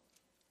Joshua,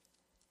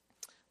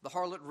 the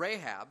harlot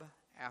Rahab,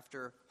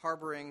 after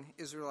harboring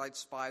Israelite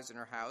spies in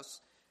her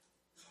house,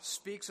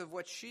 speaks of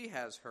what she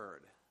has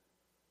heard.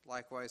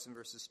 Likewise, in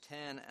verses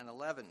 10 and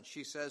 11,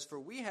 she says, "For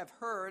we have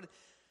heard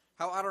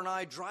how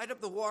Adonai dried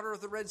up the water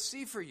of the Red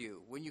Sea for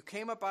you when you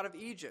came up out of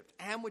Egypt,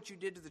 and what you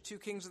did to the two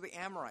kings of the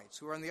Amorites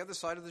who are on the other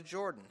side of the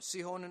Jordan,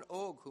 Sihon and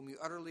Og, whom you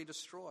utterly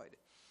destroyed.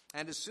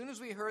 And as soon as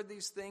we heard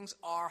these things,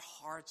 our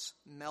hearts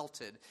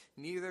melted.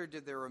 Neither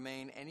did there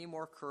remain any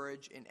more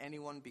courage in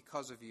anyone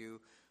because of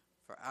you.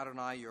 For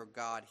Adonai your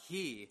God,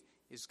 he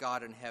is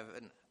God in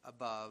heaven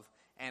above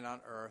and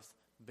on earth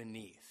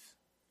beneath."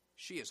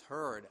 She has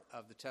heard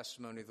of the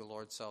testimony of the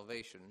Lord's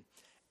salvation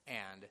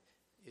and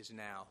is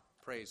now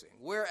praising.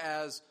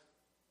 Whereas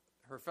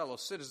her fellow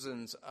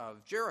citizens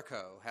of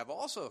Jericho have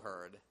also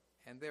heard,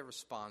 and their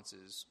response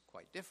is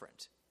quite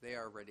different. They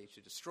are ready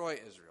to destroy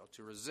Israel,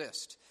 to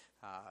resist,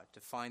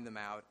 to find them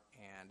out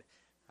and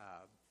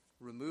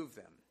remove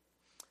them.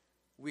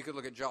 We could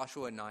look at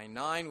Joshua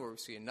 9:9, where we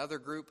see another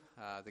group,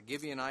 the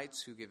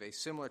Gibeonites, who give a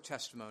similar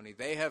testimony.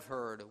 They have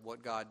heard of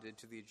what God did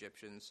to the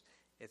Egyptians,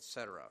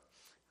 etc.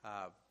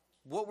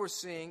 What we're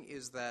seeing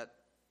is that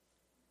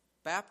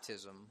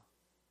baptism,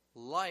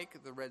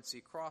 like the Red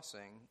Sea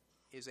crossing,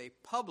 is a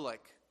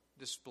public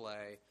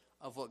display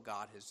of what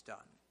God has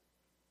done.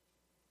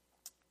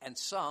 And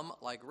some,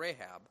 like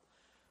Rahab,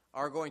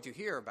 are going to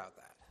hear about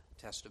that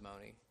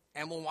testimony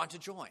and will want to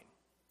join.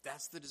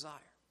 That's the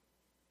desire.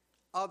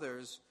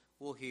 Others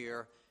will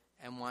hear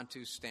and want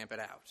to stamp it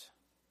out,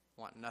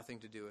 want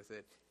nothing to do with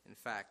it, in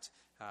fact,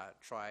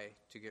 try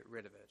to get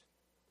rid of it.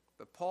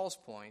 But Paul's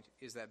point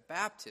is that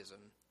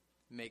baptism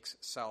makes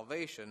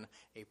salvation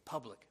a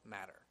public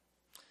matter.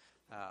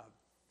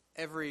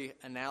 Every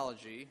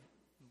analogy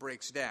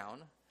breaks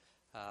down.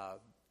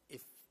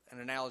 If an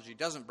analogy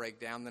doesn't break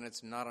down, then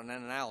it's not an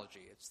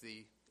analogy. It's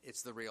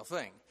the real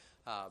thing.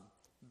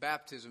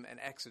 Baptism and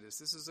Exodus,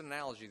 this is an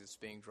analogy that's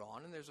being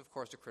drawn, and there's, of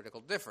course, a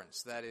critical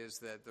difference. That is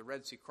that the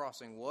Red Sea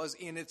crossing was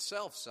in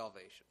itself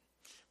salvation.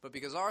 But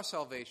because our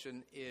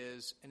salvation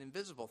is an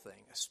invisible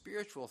thing, a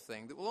spiritual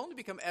thing that will only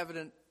become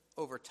evident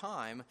over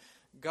time,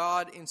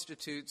 God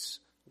institutes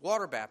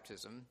water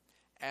baptism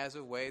as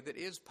a way that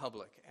is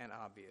public and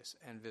obvious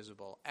and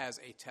visible, as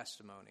a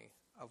testimony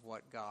of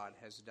what God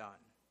has done.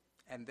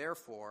 And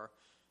therefore,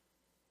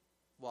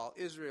 while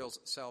Israel's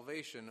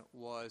salvation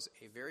was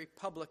a very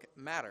public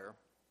matter,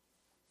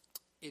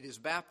 it is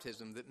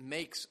baptism that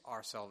makes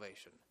our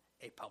salvation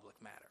a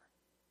public matter.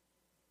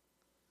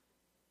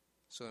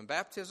 So in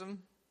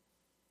baptism,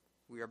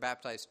 we are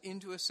baptized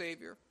into a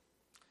Savior,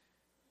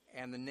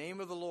 and the name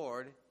of the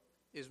Lord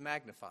is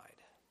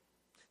magnified.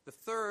 The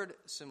third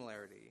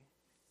similarity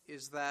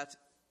is that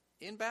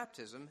in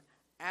baptism,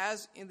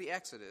 as in the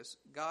Exodus,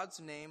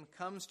 God's name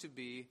comes to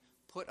be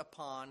put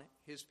upon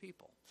his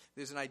people.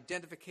 There's an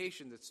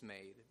identification that's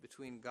made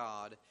between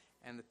God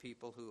and the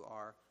people who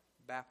are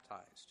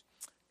baptized.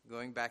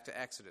 Going back to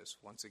Exodus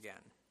once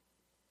again.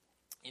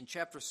 In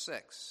chapter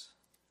 6,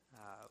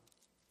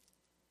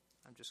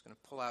 I'm just going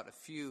to pull out a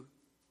few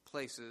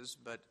places,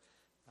 but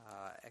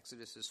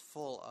Exodus is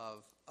full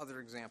of other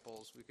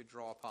examples we could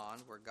draw upon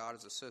where God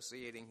is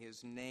associating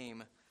his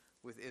name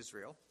with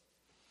Israel.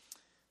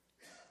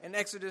 In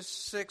Exodus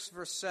 6,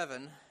 verse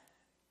 7,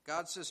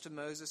 God says to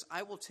Moses,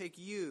 "I will take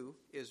you,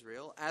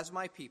 Israel, as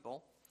my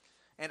people,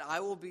 and I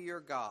will be your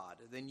God.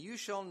 Then you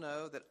shall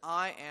know that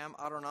I am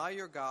Adonai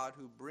your God,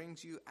 who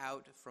brings you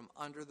out from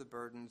under the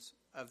burdens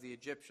of the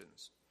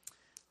Egyptians."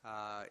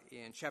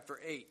 In chapter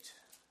 8,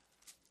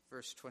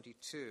 verse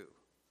 22,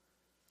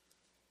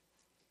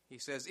 he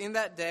says, "In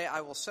that day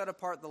I will set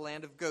apart the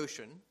land of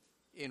Goshen,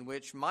 in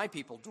which my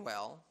people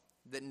dwell,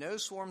 that no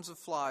swarms of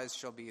flies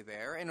shall be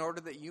there, in order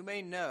that you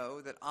may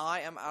know that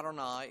I am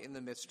Adonai in the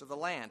midst of the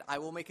land. I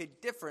will make a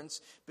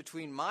difference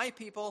between my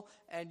people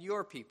and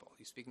your people."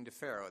 He's speaking to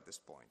Pharaoh at this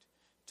point.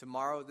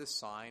 "Tomorrow this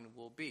sign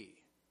will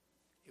be."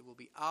 It will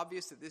be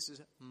obvious that this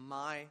is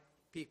my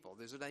people.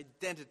 There's an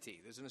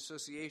identity, there's an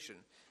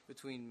association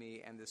between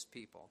me and this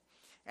people.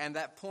 And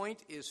that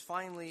point is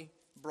finally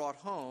brought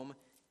home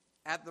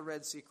at the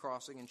Red Sea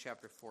crossing in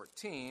chapter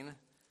 14,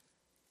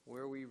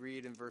 where we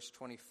read in verse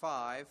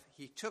 25,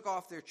 "He took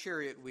off their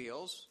chariot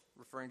wheels,"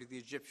 referring to the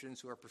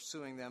Egyptians who are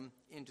pursuing them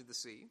into the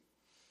sea,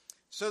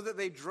 "so that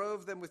they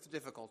drove them with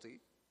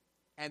difficulty.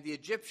 And the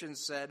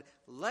Egyptians said,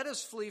 'Let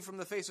us flee from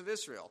the face of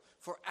Israel,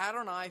 for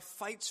Adonai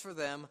fights for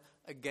them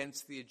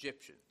against the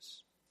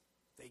Egyptians.'"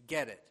 They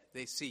get it.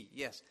 They see,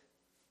 yes,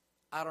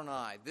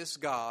 Adonai, this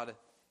God,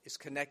 is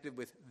connected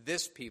with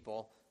this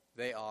people.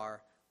 They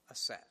are a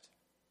set.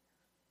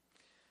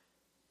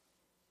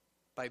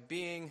 By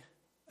being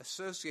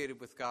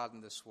associated with God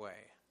in this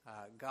way,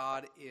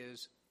 God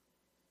is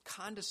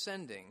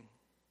condescending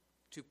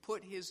to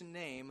put his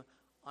name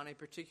on a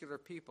particular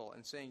people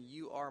and saying,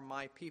 you are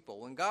my people.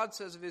 When God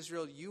says of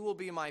Israel, you will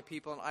be my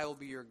people and I will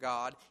be your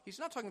God, he's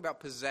not talking about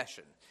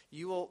possession.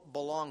 You will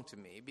belong to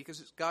me,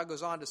 because God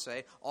goes on to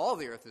say, all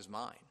the earth is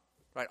mine.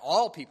 Right?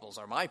 All peoples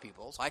are my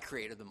peoples. I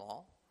created them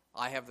all.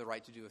 I have the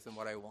right to do with them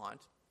what I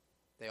want.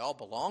 They all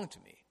belong to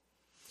me.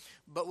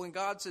 But when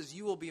God says,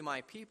 you will be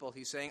my people,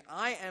 he's saying,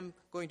 I am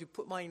going to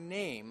put my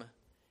name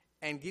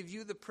and give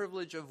you the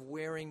privilege of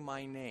wearing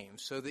my name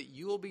so that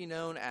you will be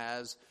known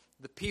as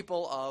the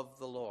people of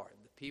the Lord,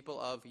 the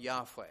people of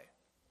Yahweh,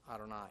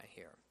 Adonai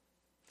here.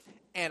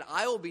 And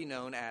I will be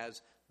known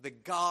as the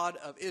God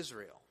of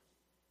Israel.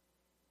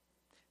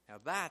 Now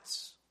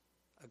that's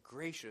a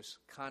gracious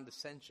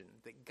condescension,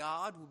 that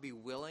God will be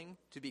willing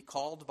to be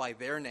called by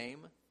their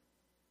name,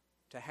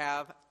 to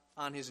have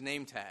on his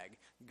name tag,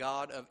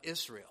 God of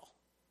Israel.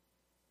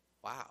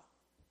 Wow.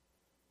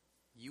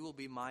 You will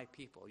be my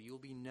people. You will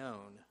be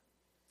known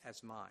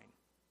as mine.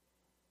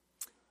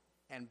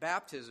 And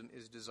baptism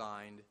is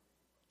designed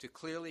to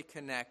clearly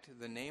connect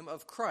the name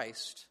of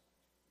Christ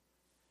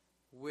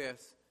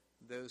with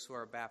those who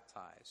are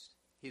baptized.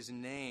 His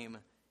name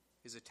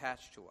is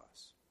attached to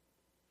us.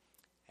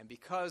 And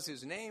because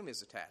his name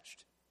is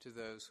attached to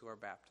those who are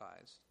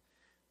baptized,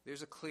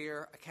 there's a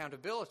clear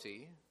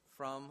accountability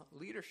from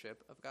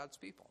leadership of God's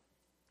people.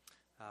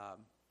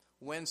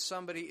 When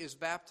somebody is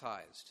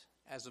baptized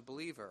as a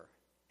believer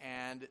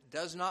and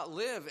does not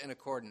live in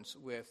accordance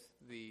with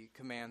the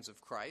commands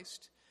of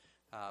Christ,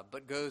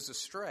 but goes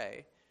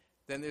astray,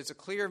 then there's a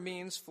clear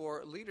means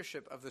for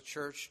leadership of the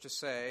church to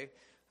say,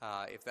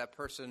 if that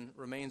person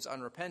remains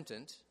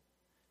unrepentant,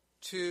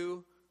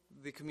 to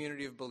the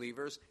community of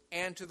believers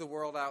and to the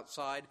world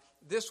outside,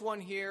 this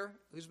one here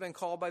who's been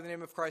called by the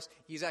name of Christ,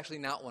 he's actually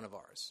not one of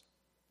ours.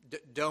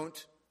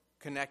 Don't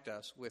connect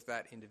us with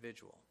that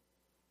individual,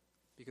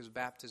 because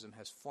baptism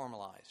has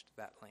formalized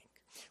that link.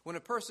 When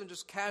a person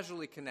just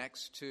casually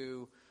connects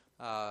to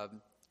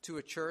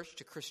a church,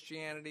 to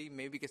Christianity,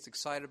 maybe gets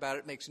excited about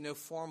it, makes no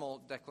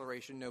formal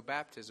declaration, no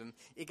baptism,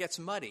 it gets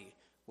muddy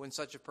when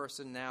such a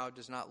person now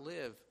does not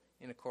live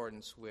in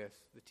accordance with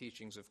the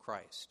teachings of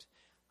Christ.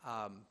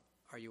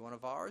 Are you one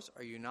of ours?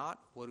 Are you not?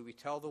 What do we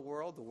tell the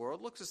world? The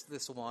world looks at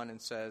this one and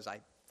says,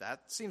 that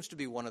seems to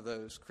be one of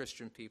those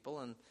Christian people,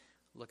 and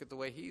look at the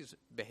way he's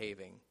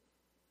behaving.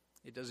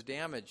 It does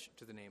damage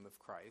to the name of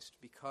Christ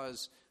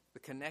because the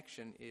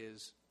connection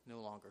is no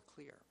longer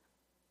clear.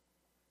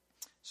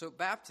 So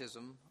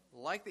baptism,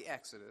 like the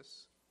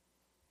Exodus,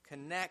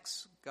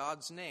 connects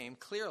God's name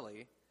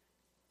clearly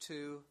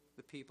to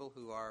the people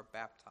who are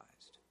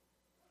baptized.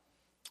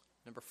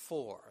 Number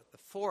 4, the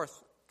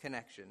fourth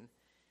connection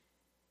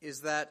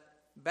is that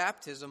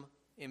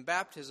in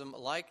baptism,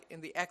 like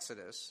in the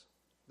Exodus,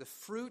 the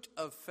fruit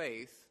of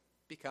faith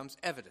becomes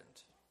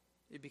evident.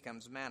 It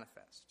becomes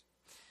manifest.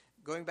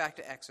 Going back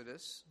to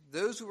Exodus,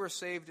 those who were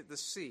saved at the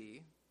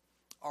sea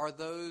are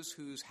those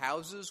whose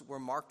houses were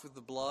marked with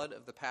the blood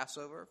of the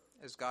Passover,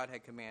 as God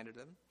had commanded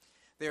them.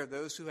 They are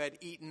those who had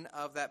eaten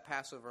of that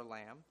Passover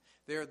lamb.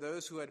 They are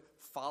those who had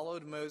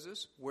followed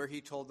Moses where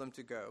he told them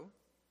to go.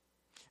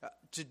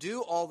 To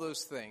do all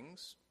those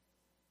things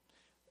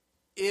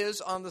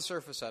is, on the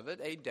surface of it,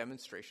 a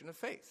demonstration of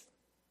faith.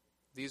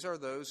 These are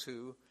those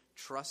who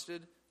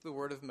trusted the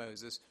word of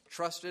Moses,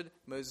 trusted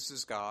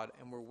Moses' God,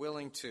 and were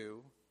willing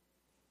to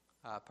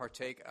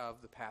partake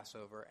of the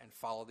Passover and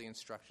follow the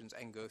instructions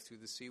and go through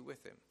the sea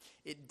with him.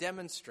 It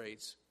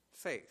demonstrates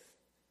faith.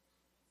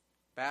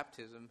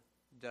 Baptism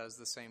does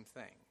the same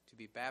thing. To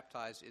be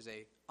baptized is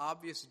an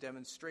obvious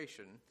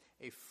demonstration,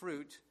 a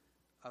fruit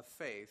of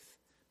faith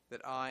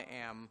that I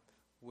am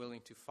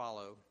willing to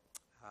follow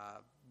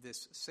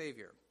this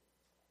Savior.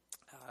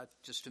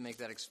 Just to make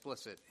that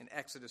explicit, in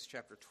Exodus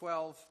chapter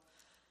 12,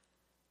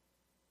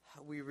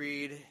 we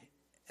read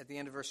at the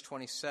end of verse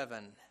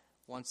 27,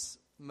 once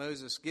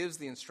Moses gives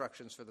the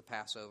instructions for the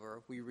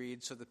Passover, we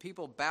read, "So the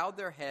people bowed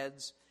their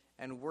heads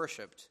and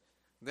worshipped.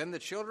 Then the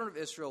children of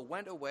Israel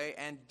went away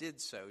and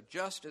did so.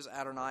 Just as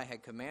Adonai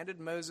had commanded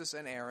Moses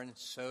and Aaron,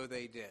 so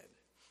they did."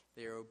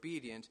 They are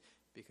obedient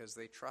because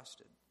they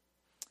trusted.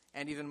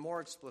 And even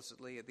more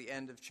explicitly, at the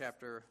end of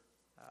chapter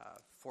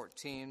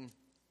 14,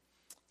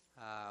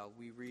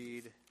 we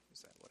read,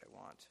 is that what I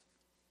want?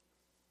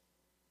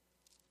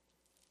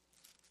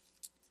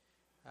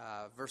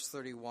 Verse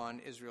 31,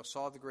 Israel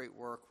saw the great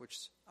work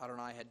which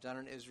Adonai had done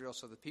in Israel,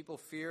 so the people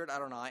feared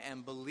Adonai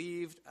and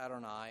believed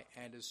Adonai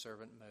and his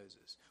servant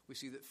Moses. We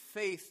see that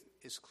faith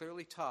is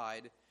clearly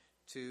tied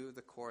to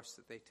the course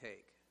that they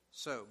take.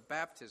 So,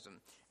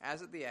 baptism,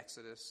 as at the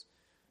Exodus,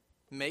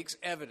 makes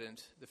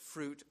evident the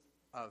fruit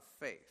of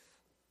faith.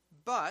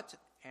 But,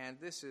 and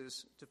this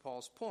is to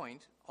Paul's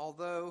point,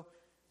 although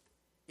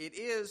it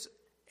is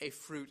a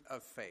fruit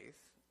of faith,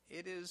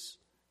 it is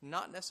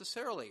not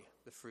necessarily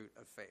the fruit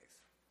of faith.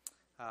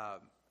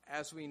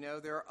 As we know,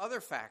 there are other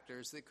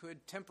factors that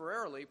could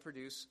temporarily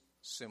produce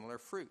similar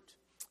fruit.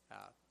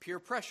 Peer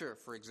pressure,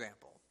 for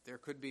example, There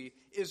could be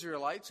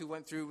Israelites who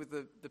went through with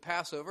the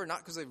Passover, not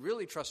because they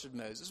really trusted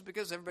Moses,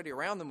 because everybody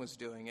around them was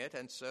doing it,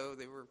 and so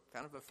they were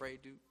kind of afraid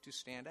to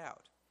stand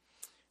out.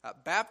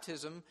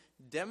 Baptism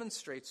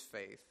demonstrates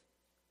faith,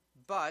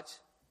 but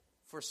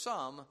for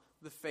some,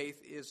 the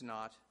faith is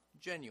not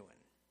genuine.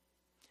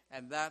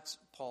 And that's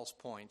Paul's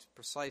point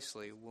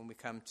precisely when we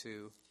come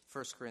to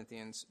 1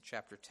 Corinthians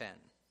chapter 10.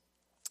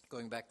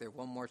 Going back there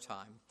one more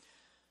time,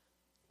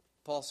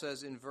 Paul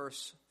says in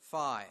verse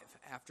 5,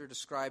 after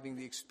describing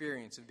the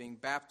experience of being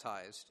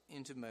baptized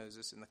into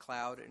Moses in the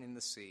cloud and in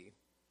the sea,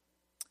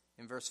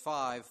 in verse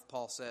 5,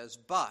 Paul says,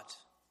 "But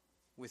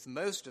with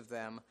most of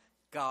them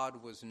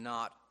God was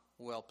not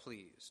well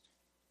pleased,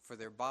 for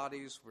their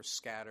bodies were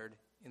scattered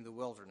in the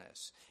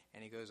wilderness."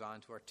 And he goes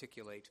on to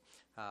articulate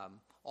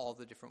all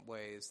the different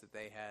ways that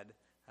they had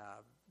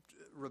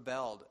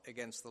rebelled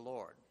against the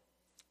Lord.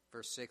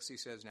 Verse 6, he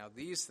says, "Now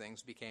these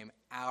things became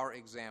our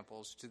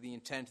examples to the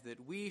intent that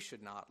we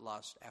should not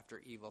lust after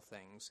evil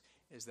things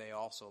as they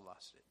also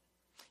lusted."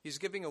 He's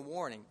giving a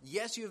warning.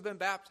 Yes, you have been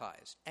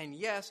baptized, and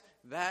yes,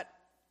 that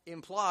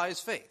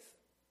implies faith.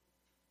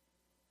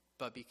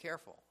 But be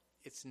careful.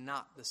 It's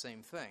not the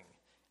same thing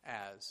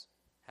as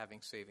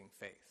having saving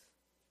faith.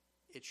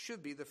 It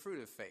should be the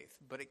fruit of faith,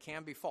 but it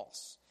can be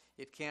false.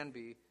 It can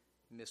be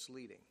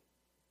misleading.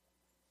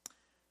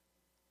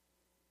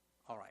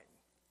 All right.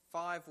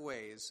 5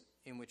 ways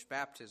in which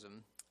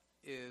baptism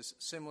is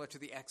similar to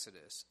the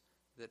Exodus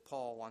that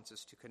Paul wants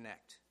us to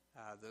connect.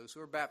 Those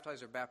who are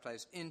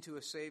baptized into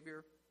a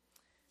Savior.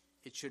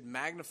 It should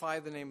magnify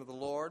the name of the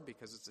Lord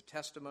because it's a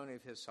testimony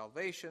of his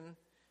salvation.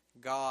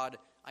 God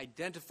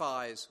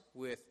identifies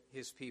with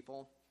his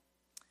people.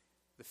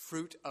 The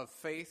fruit of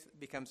faith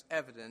becomes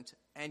evident,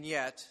 and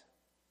yet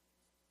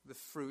the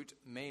fruit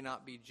may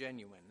not be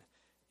genuine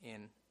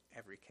in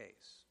every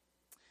case.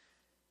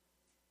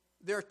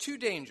 There are 2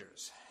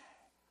 dangers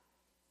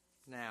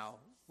now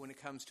when it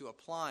comes to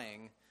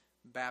applying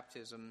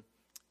baptism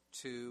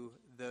to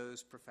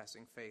those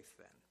professing faith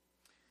then.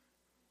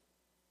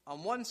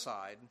 On one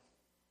side,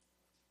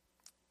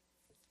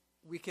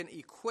 we can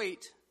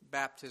equate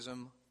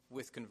baptism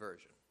with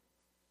conversion.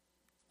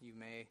 You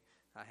may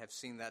have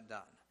seen that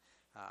done.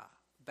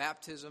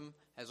 Baptism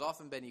has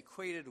often been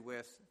equated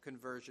with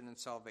conversion and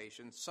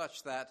salvation,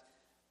 such that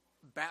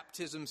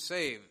baptism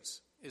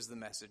saves is the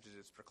message that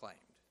is proclaimed.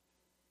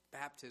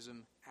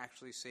 Baptism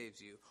actually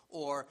saves you.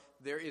 Or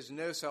there is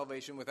no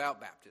salvation without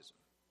baptism.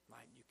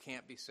 Right? You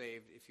can't be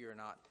saved if you're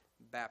not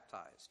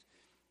baptized.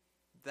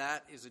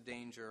 That is a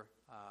danger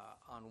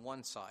on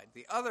one side.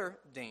 The other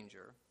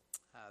danger,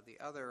 the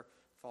other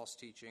false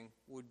teaching,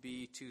 would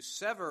be to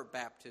sever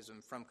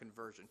baptism from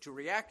conversion, to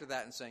react to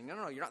that and saying,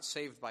 no, you're not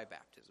saved by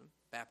baptism.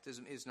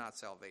 Baptism is not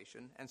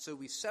salvation. And so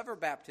we sever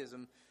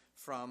baptism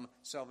from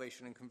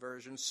salvation and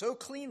conversion so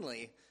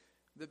cleanly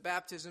that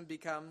baptism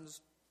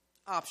becomes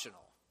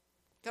optional,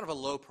 kind of a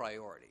low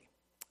priority.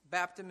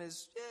 Baptism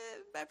is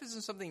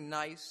something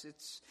nice.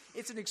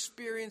 It's an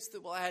experience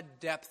that will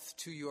add depth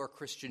to your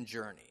Christian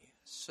journey.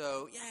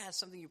 So, it's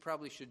something you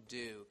probably should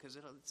do because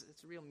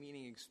it's a real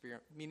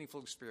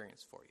meaningful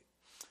experience for you.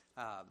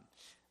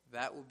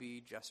 That will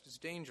be just as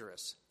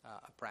dangerous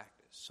a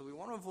practice. So we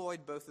want to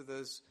avoid both of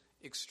those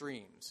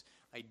extremes,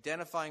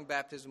 identifying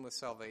baptism with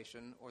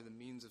salvation or the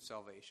means of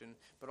salvation,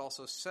 but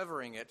also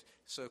severing it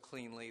so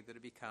cleanly that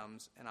it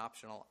becomes an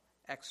optional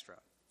extra.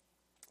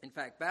 In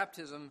fact,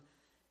 baptism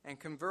and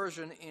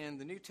conversion in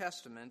the New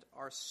Testament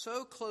are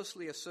so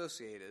closely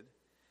associated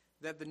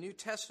that the New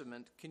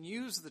Testament can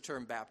use the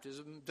term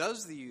baptism,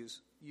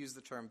 use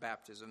the term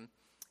baptism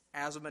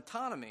as a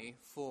metonymy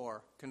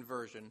for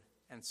conversion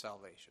and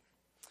salvation.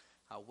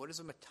 What is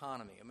a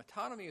metonymy? A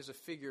metonymy is a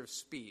figure of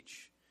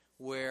speech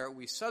where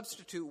we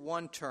substitute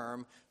one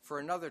term for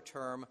another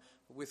term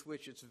with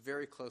which it's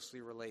very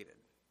closely related.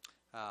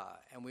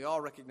 And we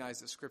all recognize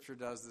that Scripture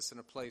does this in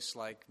a place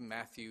like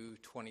Matthew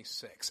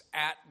 26.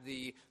 At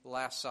the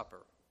Last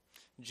Supper,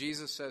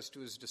 Jesus says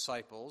to his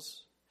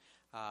disciples,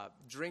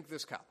 drink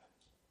this cup.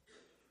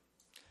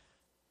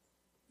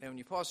 Now, when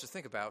you pause to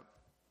think about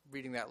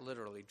reading that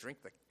literally,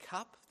 drink the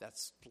cup,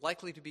 that's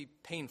likely to be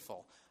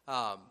painful.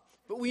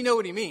 But we know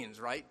what he means,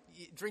 right?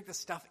 You drink the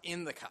stuff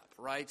in the cup,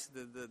 right?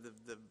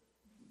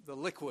 The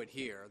liquid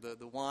here,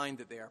 the wine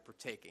that they are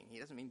partaking. He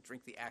doesn't mean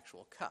drink the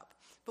actual cup.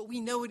 But we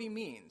know what he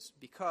means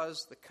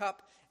because the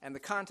cup and the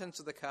contents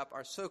of the cup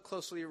are so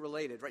closely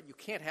related, right? You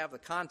can't have the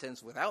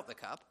contents without the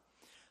cup.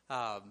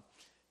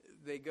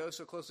 They go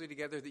so closely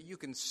together that you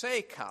can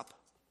say cup,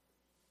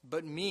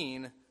 but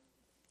mean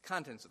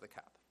contents of the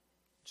cup.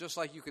 Just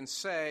like you can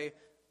say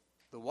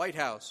the White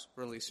House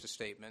released a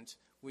statement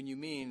when you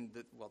mean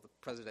that, the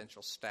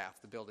presidential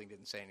staff, the building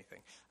didn't say anything.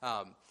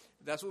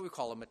 That's what we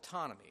call a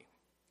metonymy.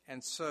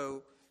 And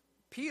so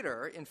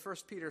Peter, in 1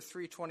 Peter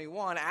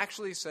 3:21,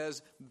 actually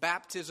says,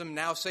 baptism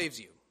now saves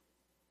you.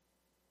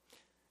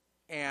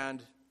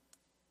 And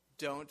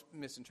don't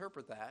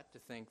misinterpret that to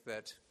think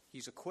that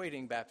he's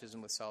equating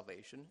baptism with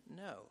salvation.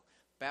 No.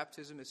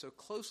 Baptism is so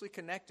closely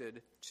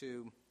connected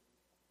to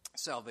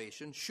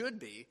salvation, should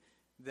be,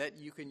 that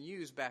you can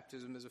use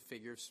baptism as a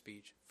figure of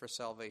speech for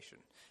salvation.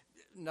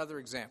 Another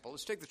example,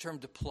 let's take the term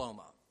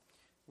diploma.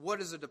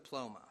 What is a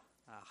diploma?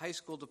 A high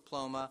school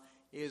diploma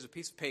is a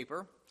piece of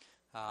paper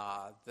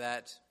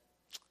that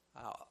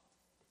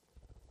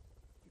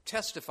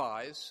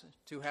testifies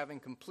to having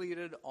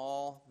completed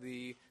all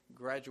the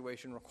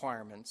graduation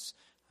requirements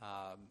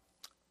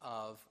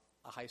of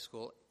a high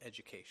school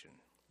education,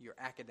 your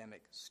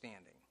academic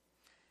standing.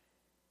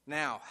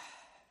 Now,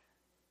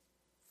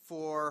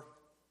 for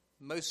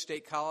most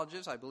state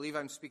colleges, I believe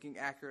I'm speaking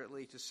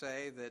accurately to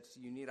say that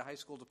you need a high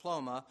school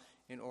diploma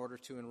in order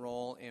to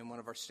enroll in one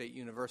of our state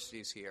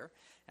universities here.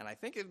 And I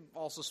think I'm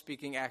also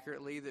speaking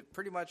accurately that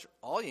pretty much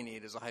all you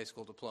need is a high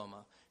school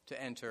diploma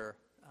to enter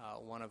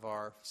one of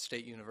our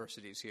state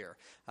universities here.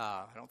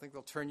 I don't think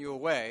they'll turn you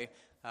away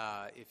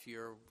if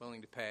you're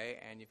willing to pay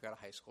and you've got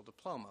a high school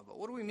diploma. But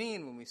what do we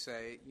mean when we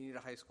say you need a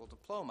high school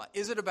diploma?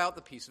 Is it about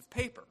the piece of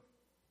paper?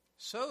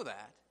 So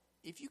that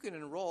if you can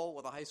enroll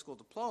with a high school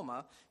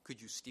diploma,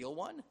 could you steal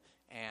one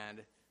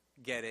and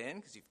get in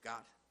because you've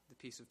got the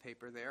piece of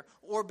paper there?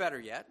 Or better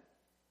yet,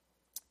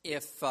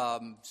 if,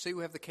 say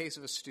we have the case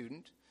of a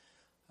student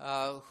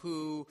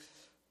who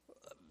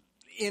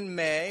in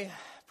May,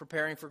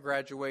 preparing for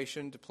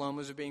graduation,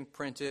 diplomas are being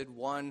printed,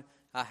 one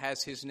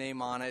has his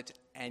name on it,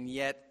 and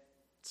yet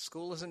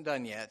school isn't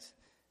done yet,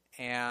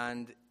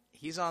 and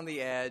he's on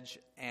the edge,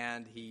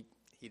 and he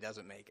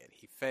doesn't make it.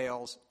 He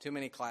fails too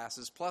many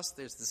classes. Plus,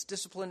 there's this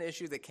discipline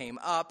issue that came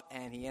up,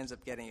 and he ends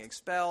up getting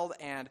expelled.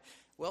 And,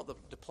 well, the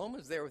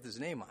diploma's there with his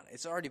name on it.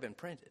 It's already been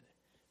printed.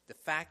 The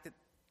fact that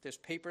there's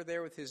paper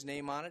there with his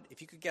name on it,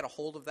 if you could get a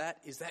hold of that,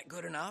 is that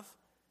good enough?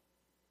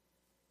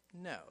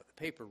 No, the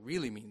paper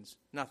really means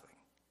nothing.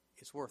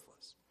 It's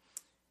worthless.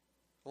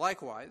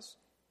 Likewise,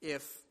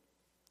 if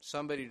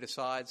somebody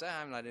decides,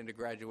 I'm not into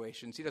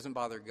graduations, he doesn't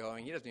bother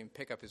going, he doesn't even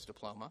pick up his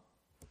diploma,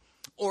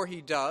 or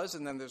he does,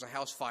 and then there's a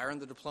house fire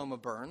and the diploma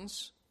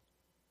burns,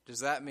 does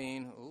that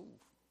mean,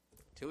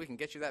 until we can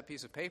get you that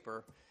piece of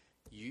paper,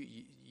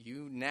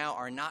 you now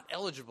are not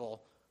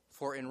eligible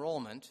for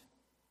enrollment?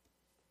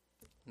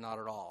 Not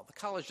at all. The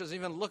college doesn't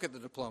even look at the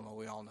diploma,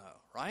 we all know,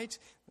 right?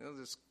 They'll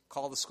just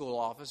call the school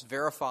office,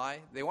 verify.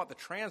 They want the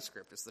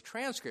transcript. It's the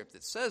transcript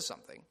that says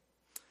something.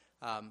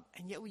 And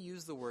yet we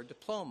use the word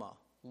diploma.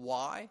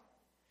 Why?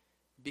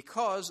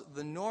 Because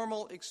the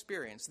normal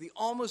experience, the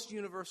almost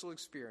universal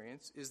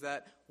experience, is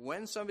that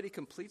when somebody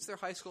completes their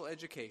high school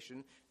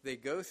education, they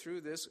go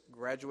through this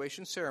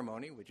graduation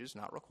ceremony, which is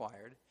not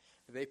required.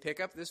 They pick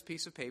up this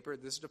piece of paper,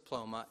 this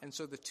diploma, and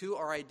so the two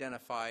are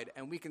identified,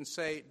 and we can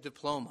say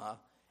diploma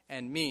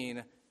and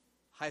mean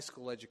high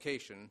school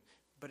education,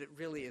 but it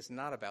really is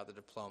not about the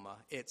diploma.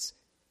 It's,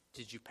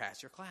 did you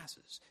pass your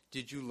classes?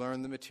 Did you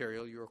learn the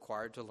material you're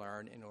required to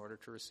learn in order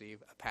to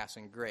receive a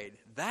passing grade?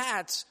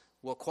 That's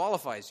what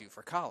qualifies you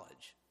for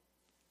college,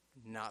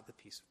 not the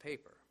piece of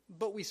paper.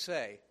 But we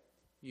say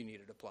you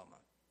need a diploma.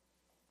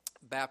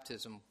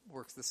 Baptism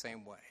works the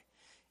same way.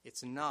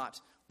 It's not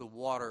the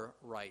water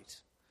right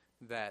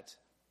that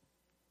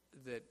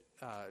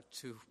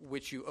to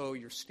which you owe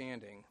your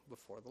standing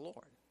before the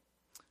Lord.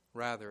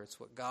 Rather, it's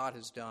what God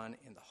has done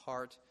in the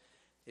heart.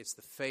 It's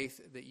the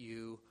faith that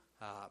you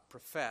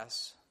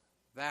profess.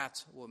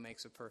 That's what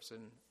makes a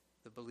person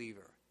the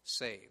believer,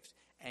 saved.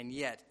 And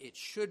yet, it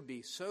should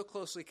be so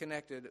closely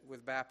connected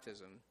with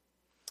baptism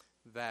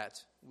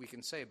that we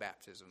can say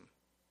baptism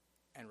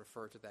and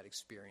refer to that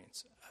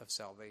experience of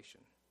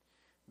salvation.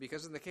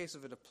 Because in the case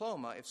of a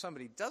diploma, if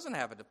somebody doesn't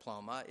have a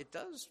diploma, it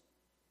does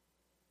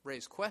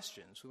raise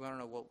questions. We want to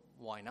know, well,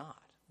 why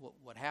not?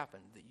 What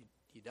happened that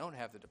you don't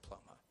have the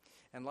diploma?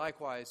 And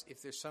likewise,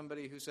 if there's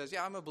somebody who says,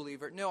 yeah, I'm a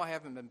believer, no, I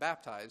haven't been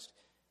baptized,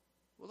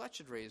 well, that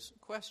should raise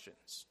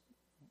questions.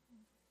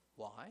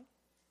 Why?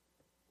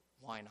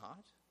 Why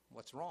not?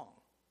 What's wrong?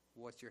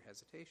 What's your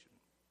hesitation?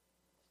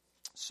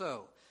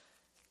 So,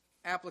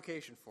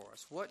 application for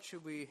us. What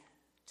should we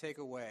take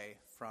away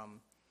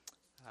from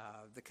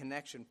the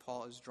connection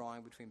Paul is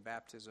drawing between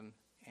baptism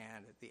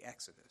and the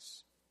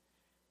Exodus?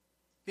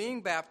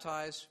 Being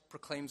baptized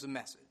proclaims a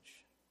message.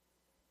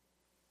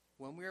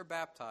 When we are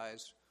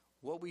baptized,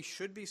 what we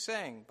should be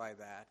saying by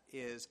that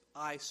is,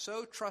 I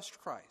so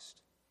trust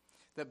Christ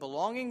that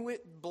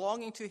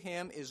belonging to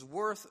him is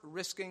worth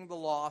risking the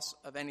loss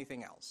of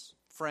anything else.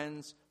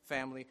 Friends,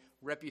 family,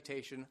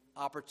 reputation,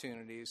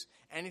 opportunities,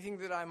 anything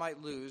that I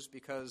might lose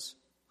because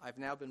I've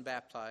now been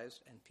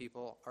baptized and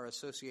people are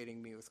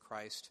associating me with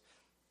Christ.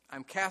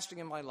 I'm casting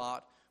in my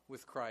lot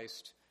with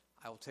Christ.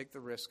 I will take the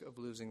risk of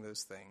losing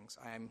those things.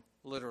 I am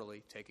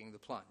literally taking the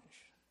plunge.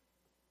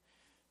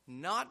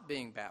 Not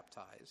being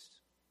baptized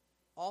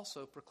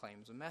also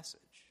proclaims a message.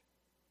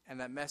 And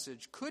that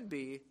message could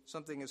be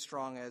something as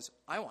strong as,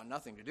 I want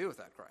nothing to do with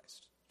that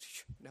Christ.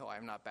 No, I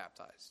am not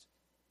baptized.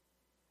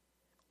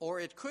 Or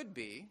it could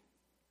be,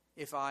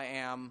 if I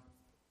am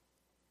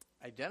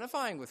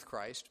identifying with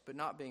Christ but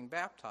not being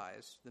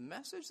baptized, the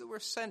message that we're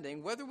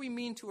sending, whether we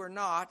mean to or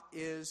not,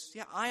 is,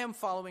 yeah, I am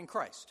following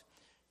Christ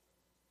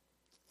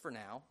for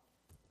now,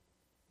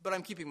 but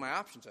I'm keeping my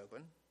options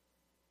open.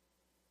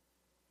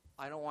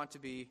 I don't want to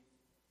be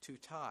too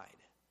tied.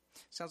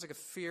 Sounds like a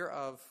fear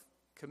of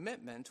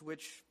commitment,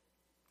 which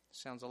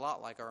sounds a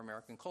lot like our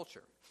American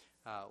culture.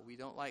 We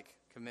don't like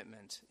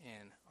commitment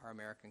in our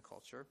American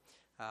culture.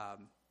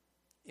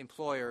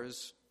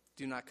 Employers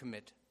do not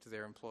commit to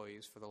their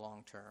employees for the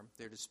long term.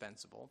 They're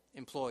dispensable.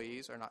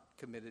 Employees are not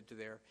committed to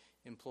their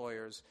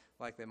employers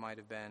like they might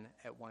have been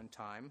at one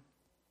time.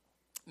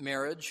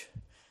 Marriage,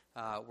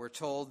 we're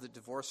told that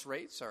divorce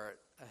rates are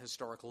at a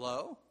historic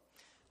low.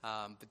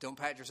 But don't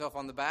pat yourself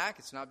on the back.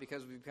 It's not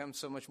because we've become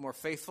so much more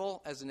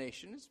faithful as a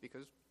nation. It's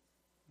because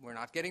we're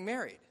not getting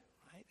married.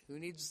 Right? Who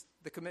needs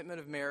the commitment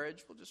of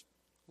marriage? We'll just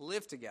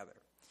live together.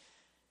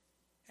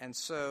 And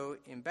so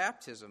in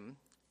baptism,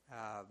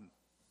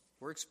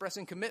 we're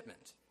expressing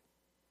commitment.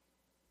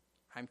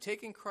 I'm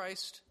taking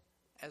Christ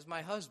as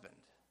my husband,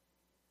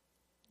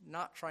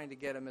 not trying to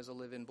get him as a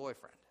live-in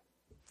boyfriend.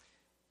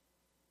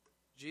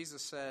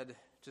 Jesus said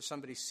to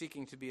somebody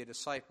seeking to be a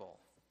disciple,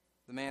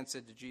 the man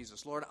said to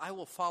Jesus, "Lord, I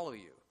will follow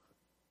you,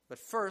 but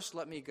first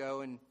let me go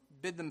and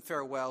bid them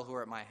farewell who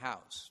are at my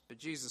house." But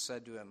Jesus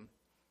said to him,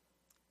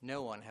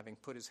 "No one, having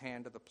put his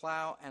hand to the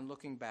plow and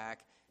looking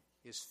back,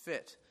 is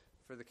fit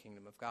for the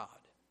kingdom of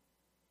God."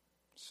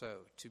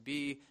 So, to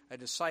be a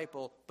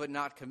disciple but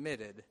not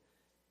committed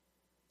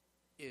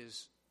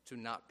is to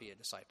not be a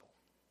disciple.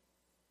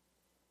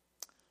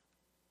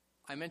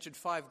 I mentioned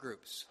 5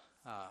 groups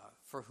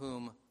for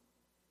whom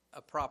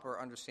a proper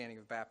understanding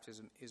of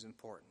baptism is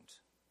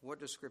important. What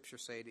does Scripture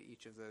say to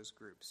each of those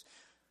groups?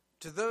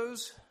 To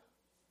those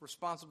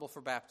responsible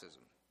for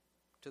baptism,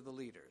 to the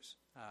leaders,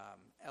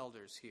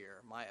 elders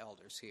here, my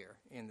elders here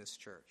in this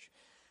church,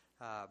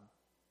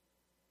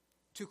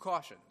 2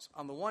 cautions.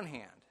 On the one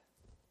hand,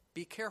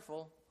 be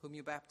careful whom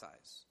you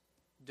baptize.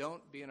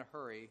 Don't be in a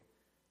hurry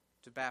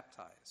to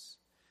baptize.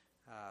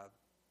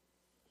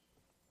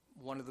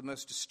 One of the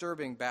most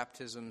disturbing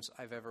baptisms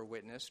I've ever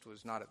witnessed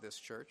was not at this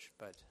church,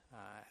 but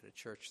at a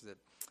church that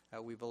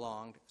we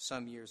belonged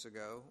some years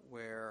ago,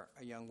 where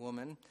a young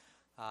woman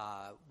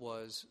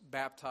was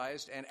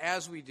baptized. And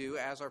as we do,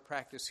 as our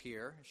practice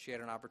here, she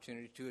had an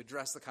opportunity to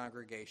address the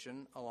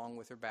congregation along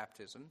with her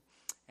baptism.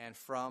 And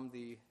from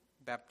the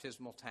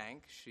baptismal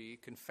tank, she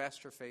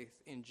confessed her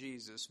faith in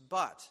Jesus.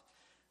 But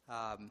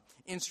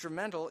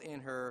instrumental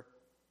in her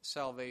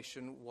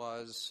salvation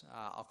was,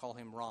 I'll call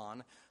him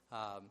Ron,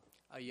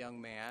 a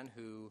young man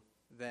who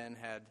then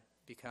had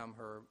become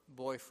her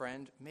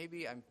boyfriend.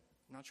 Maybe, I'm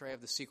not sure I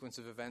have the sequence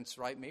of events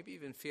right, maybe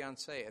even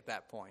fiancé at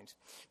that point.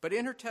 But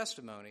in her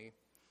testimony,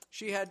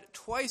 she had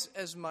twice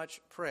as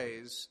much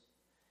praise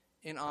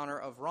in honor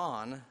of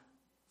Ron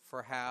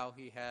for how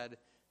he had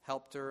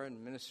helped her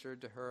and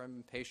ministered to her and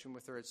been patient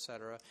with her,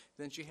 etc.,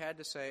 than she had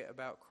to say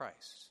about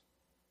Christ.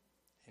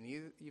 And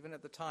even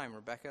at the time,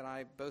 Rebecca and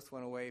I both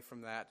went away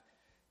from that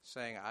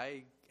saying,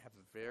 I have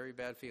a very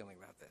bad feeling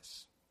about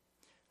this.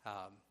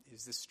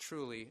 Is this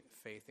truly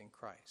faith in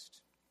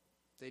Christ?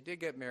 They did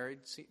get married.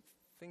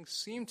 Things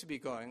seemed to be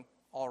going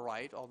all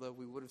right, although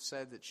we would have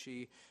said that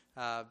she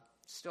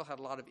still had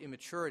a lot of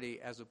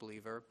immaturity as a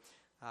believer.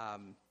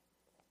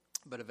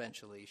 But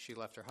eventually she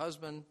left her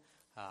husband,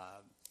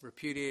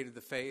 repudiated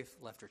the faith,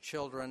 left her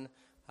children,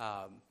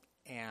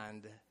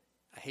 and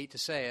I hate to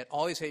say it,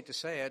 always hate to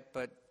say it,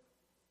 but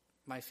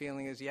my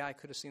feeling is, I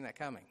could have seen that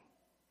coming.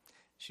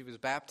 She was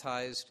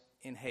baptized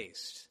in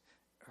haste.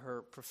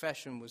 Her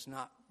profession was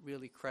not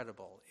really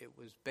credible. It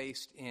was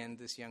based in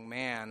this young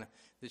man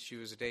that she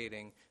was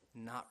dating,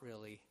 not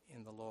really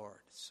in the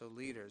Lord. So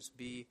leaders,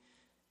 be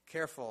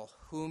careful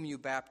whom you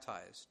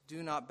baptize.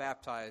 Do not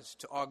baptize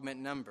to augment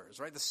numbers,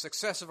 right? The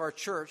success of our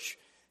church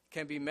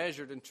can be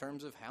measured in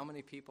terms of how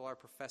many people are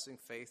professing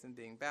faith and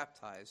being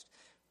baptized,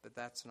 but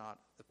that's not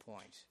the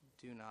point.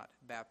 Do not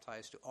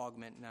baptize to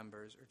augment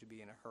numbers or to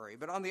be in a hurry.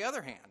 But on the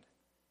other hand,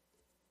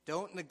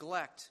 don't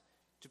neglect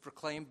to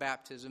proclaim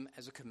baptism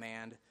as a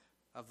command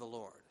of the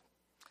Lord.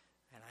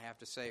 And I have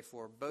to say,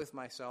 for both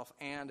myself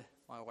and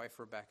my wife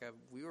Rebecca,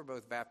 we were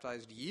both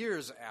baptized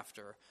years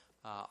after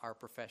our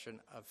profession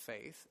of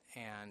faith,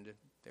 and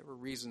there were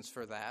reasons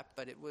for that,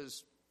 but it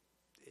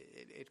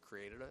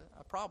created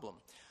a problem.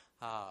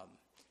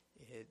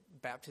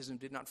 Baptism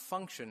did not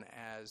function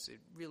as it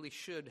really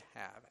should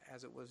have,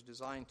 as it was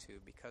designed to,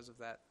 because of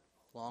that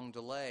long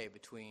delay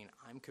between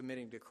I'm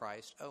committing to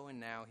Christ, and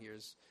now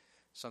here's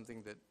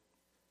something that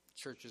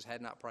churches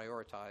had not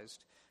prioritized,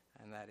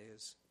 and that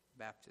is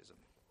baptism.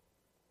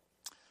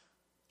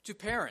 To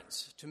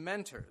parents, to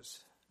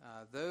mentors,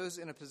 those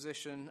in a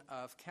position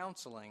of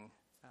counseling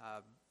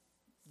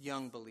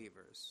young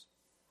believers,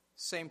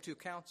 same 2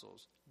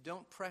 counsels.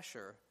 Don't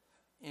pressure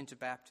into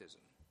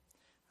baptism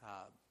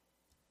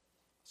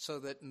so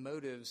that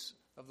motives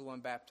of the one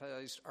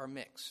baptized are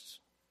mixed.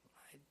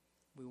 Right?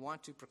 We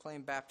want to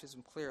proclaim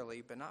baptism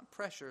clearly, but not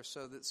pressure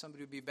so that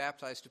somebody would be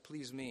baptized to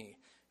please me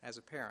as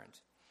a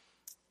parent.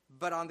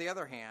 But on the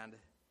other hand,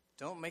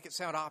 don't make it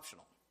sound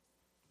optional.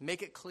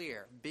 Make it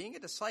clear. Being a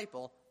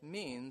disciple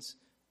means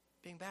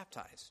being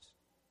baptized.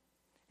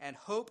 And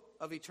hope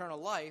of eternal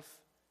life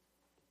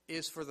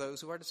is for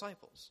those who are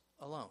disciples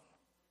alone,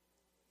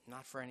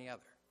 not for any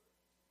other.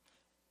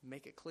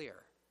 Make it clear.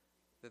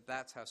 that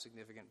that's how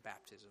significant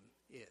baptism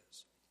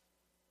is.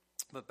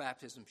 But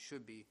baptism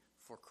should be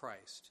for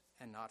Christ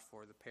and not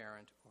for the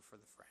parent or for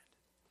the friend.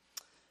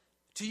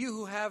 To you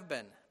who have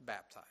been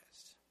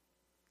baptized,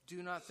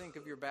 do not think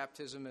of your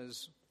baptism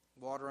as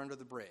water under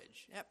the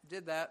bridge. Yep,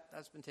 did that.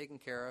 That's been taken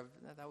care of.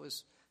 That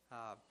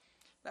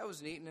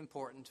was neat and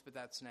important, but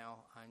that's now,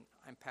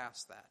 I'm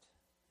past that.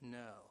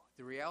 No.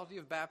 The reality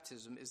of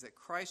baptism is that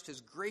Christ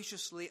has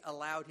graciously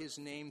allowed his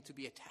name to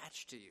be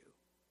attached to you.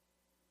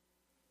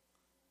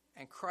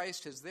 And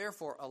Christ has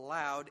therefore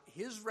allowed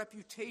his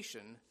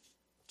reputation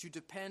to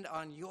depend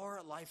on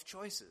your life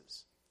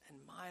choices and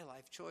my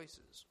life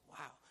choices.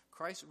 Wow.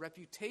 Christ's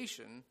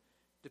reputation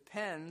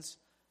depends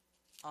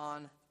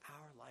on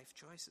our life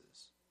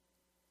choices.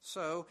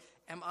 So,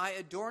 am I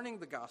adorning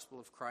the gospel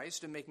of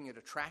Christ and making it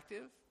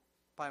attractive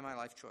by my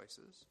life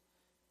choices?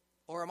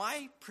 Or am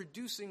I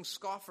producing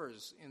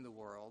scoffers in the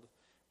world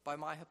by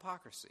my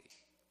hypocrisy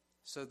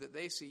so that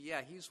they see,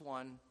 yeah, he's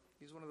one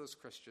of those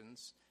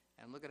Christians,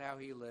 and look at how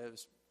he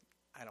lives.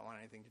 I don't want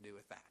anything to do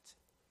with that.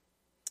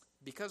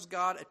 Because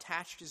God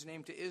attached his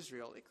name to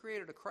Israel, it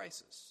created a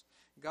crisis.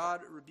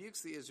 God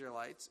rebukes the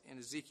Israelites in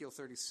Ezekiel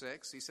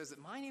 36. He says that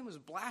my name was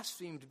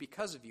blasphemed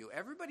because of you.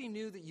 Everybody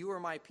knew that you were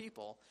my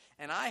people,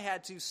 and I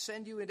had to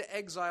send you into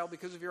exile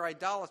because of your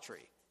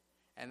idolatry.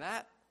 And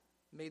that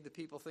made the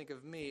people think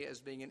of me as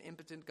being an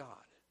impotent God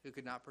who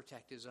could not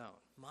protect his own.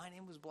 My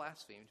name was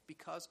blasphemed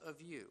because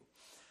of you.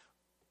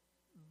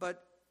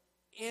 But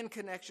in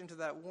connection to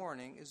that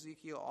warning,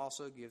 Ezekiel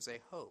also gives a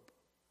hope,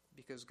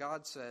 because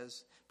God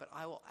says, but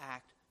I will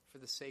act for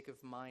the sake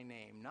of my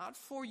name, not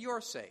for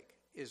your sake,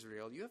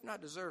 Israel. You have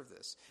not deserved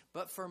this,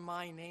 but for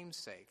my name's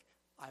sake,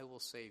 I will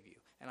save you,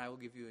 and I will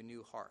give you a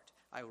new heart.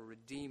 I will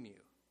redeem you.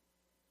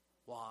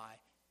 Why?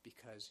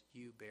 Because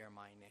you bear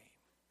my name.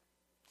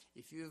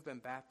 If you have been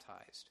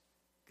baptized,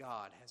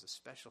 God has a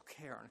special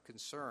care and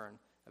concern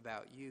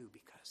about you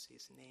because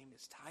his name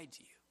is tied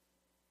to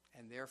you.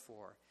 And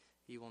therefore,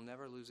 he will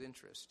never lose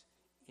interest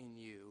in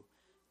you,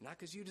 not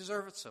because you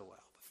deserve it so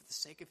well, but for the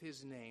sake of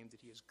his name that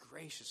he has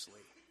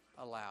graciously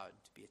allowed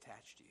to be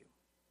attached to you.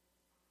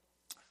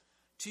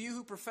 To you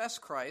who profess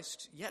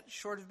Christ, yet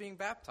short of being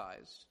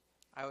baptized,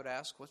 I would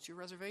ask, what's your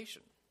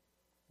reservation?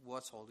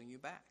 What's holding you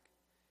back?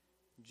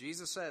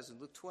 Jesus says in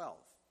Luke 12,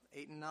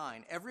 8 and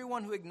 9,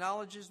 everyone who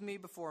acknowledges me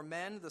before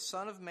men, the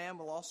Son of Man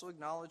will also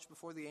acknowledge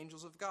before the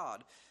angels of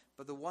God.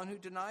 But the one who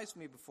denies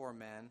me before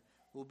men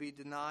will be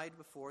denied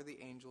before the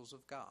angels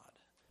of God.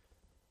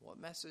 What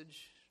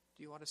message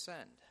do you want to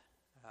send?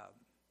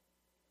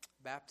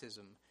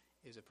 Baptism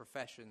is a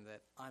profession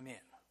that I'm in.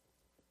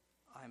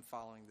 I'm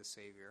following the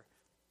Savior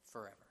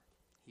forever.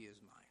 He is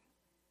mine.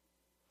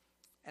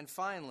 And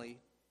finally,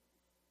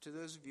 to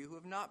those of you who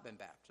have not been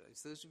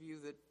baptized, those of you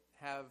that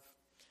have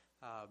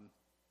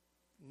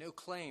no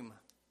claim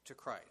to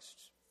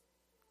Christ,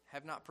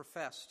 have not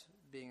professed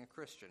being a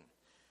Christian,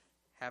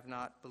 have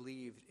not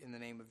believed in the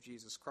name of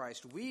Jesus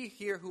Christ, we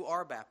here who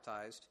are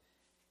baptized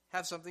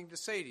have something to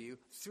say to you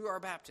through our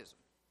baptism.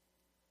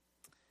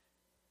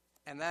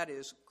 And that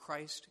is,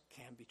 Christ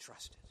can be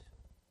trusted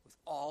with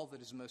all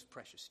that is most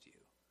precious to you,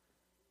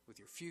 with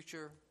your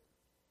future,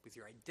 with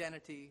your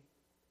identity,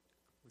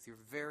 with your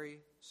very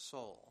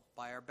soul.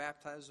 By our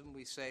baptism,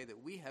 we say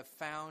that we have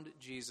found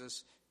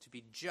Jesus to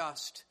be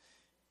just,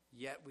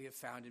 yet we have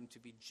found him to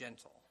be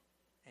gentle,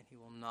 and he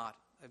will not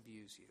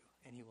abuse you,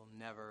 and he will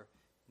never,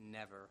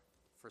 never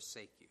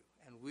forsake you.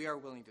 And we are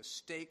willing to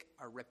stake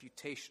our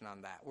reputation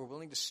on that. We're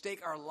willing to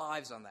stake our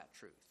lives on that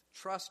truth.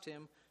 Trust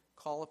him,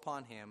 call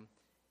upon him,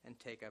 and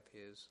take up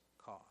his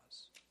cause.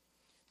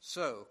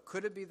 So,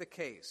 could it be the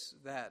case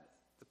that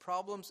the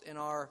problems in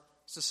our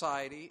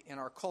society, in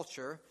our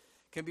culture,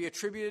 can be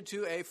attributed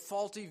to a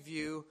faulty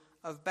view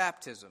of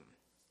baptism?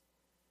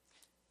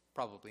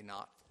 Probably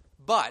not.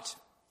 But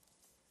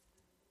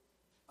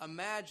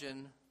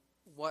imagine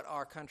what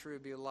our country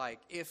would be like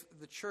if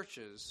the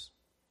churches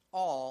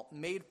all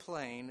made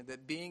plain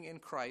that being in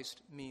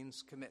Christ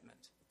means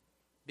commitment,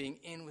 being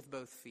in with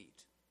both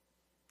feet.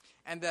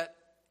 And that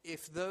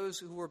if those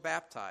who were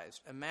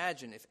baptized,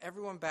 imagine if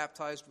everyone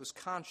baptized was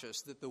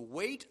conscious that the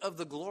weight of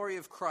the glory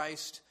of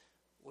Christ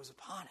was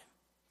upon him.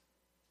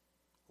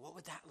 What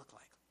would that look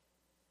like?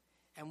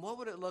 And what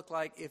would it look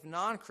like if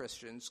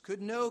non-Christians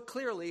could know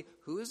clearly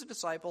who is a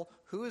disciple,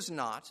 who is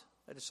not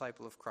a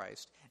disciple of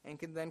Christ, and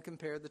can then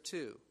compare the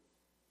two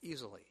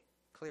easily,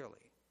 clearly?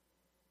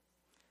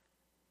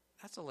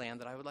 That's a land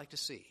that I would like to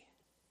see.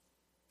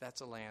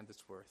 That's a land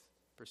that's worth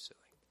pursuing.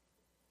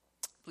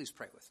 Please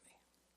pray with me.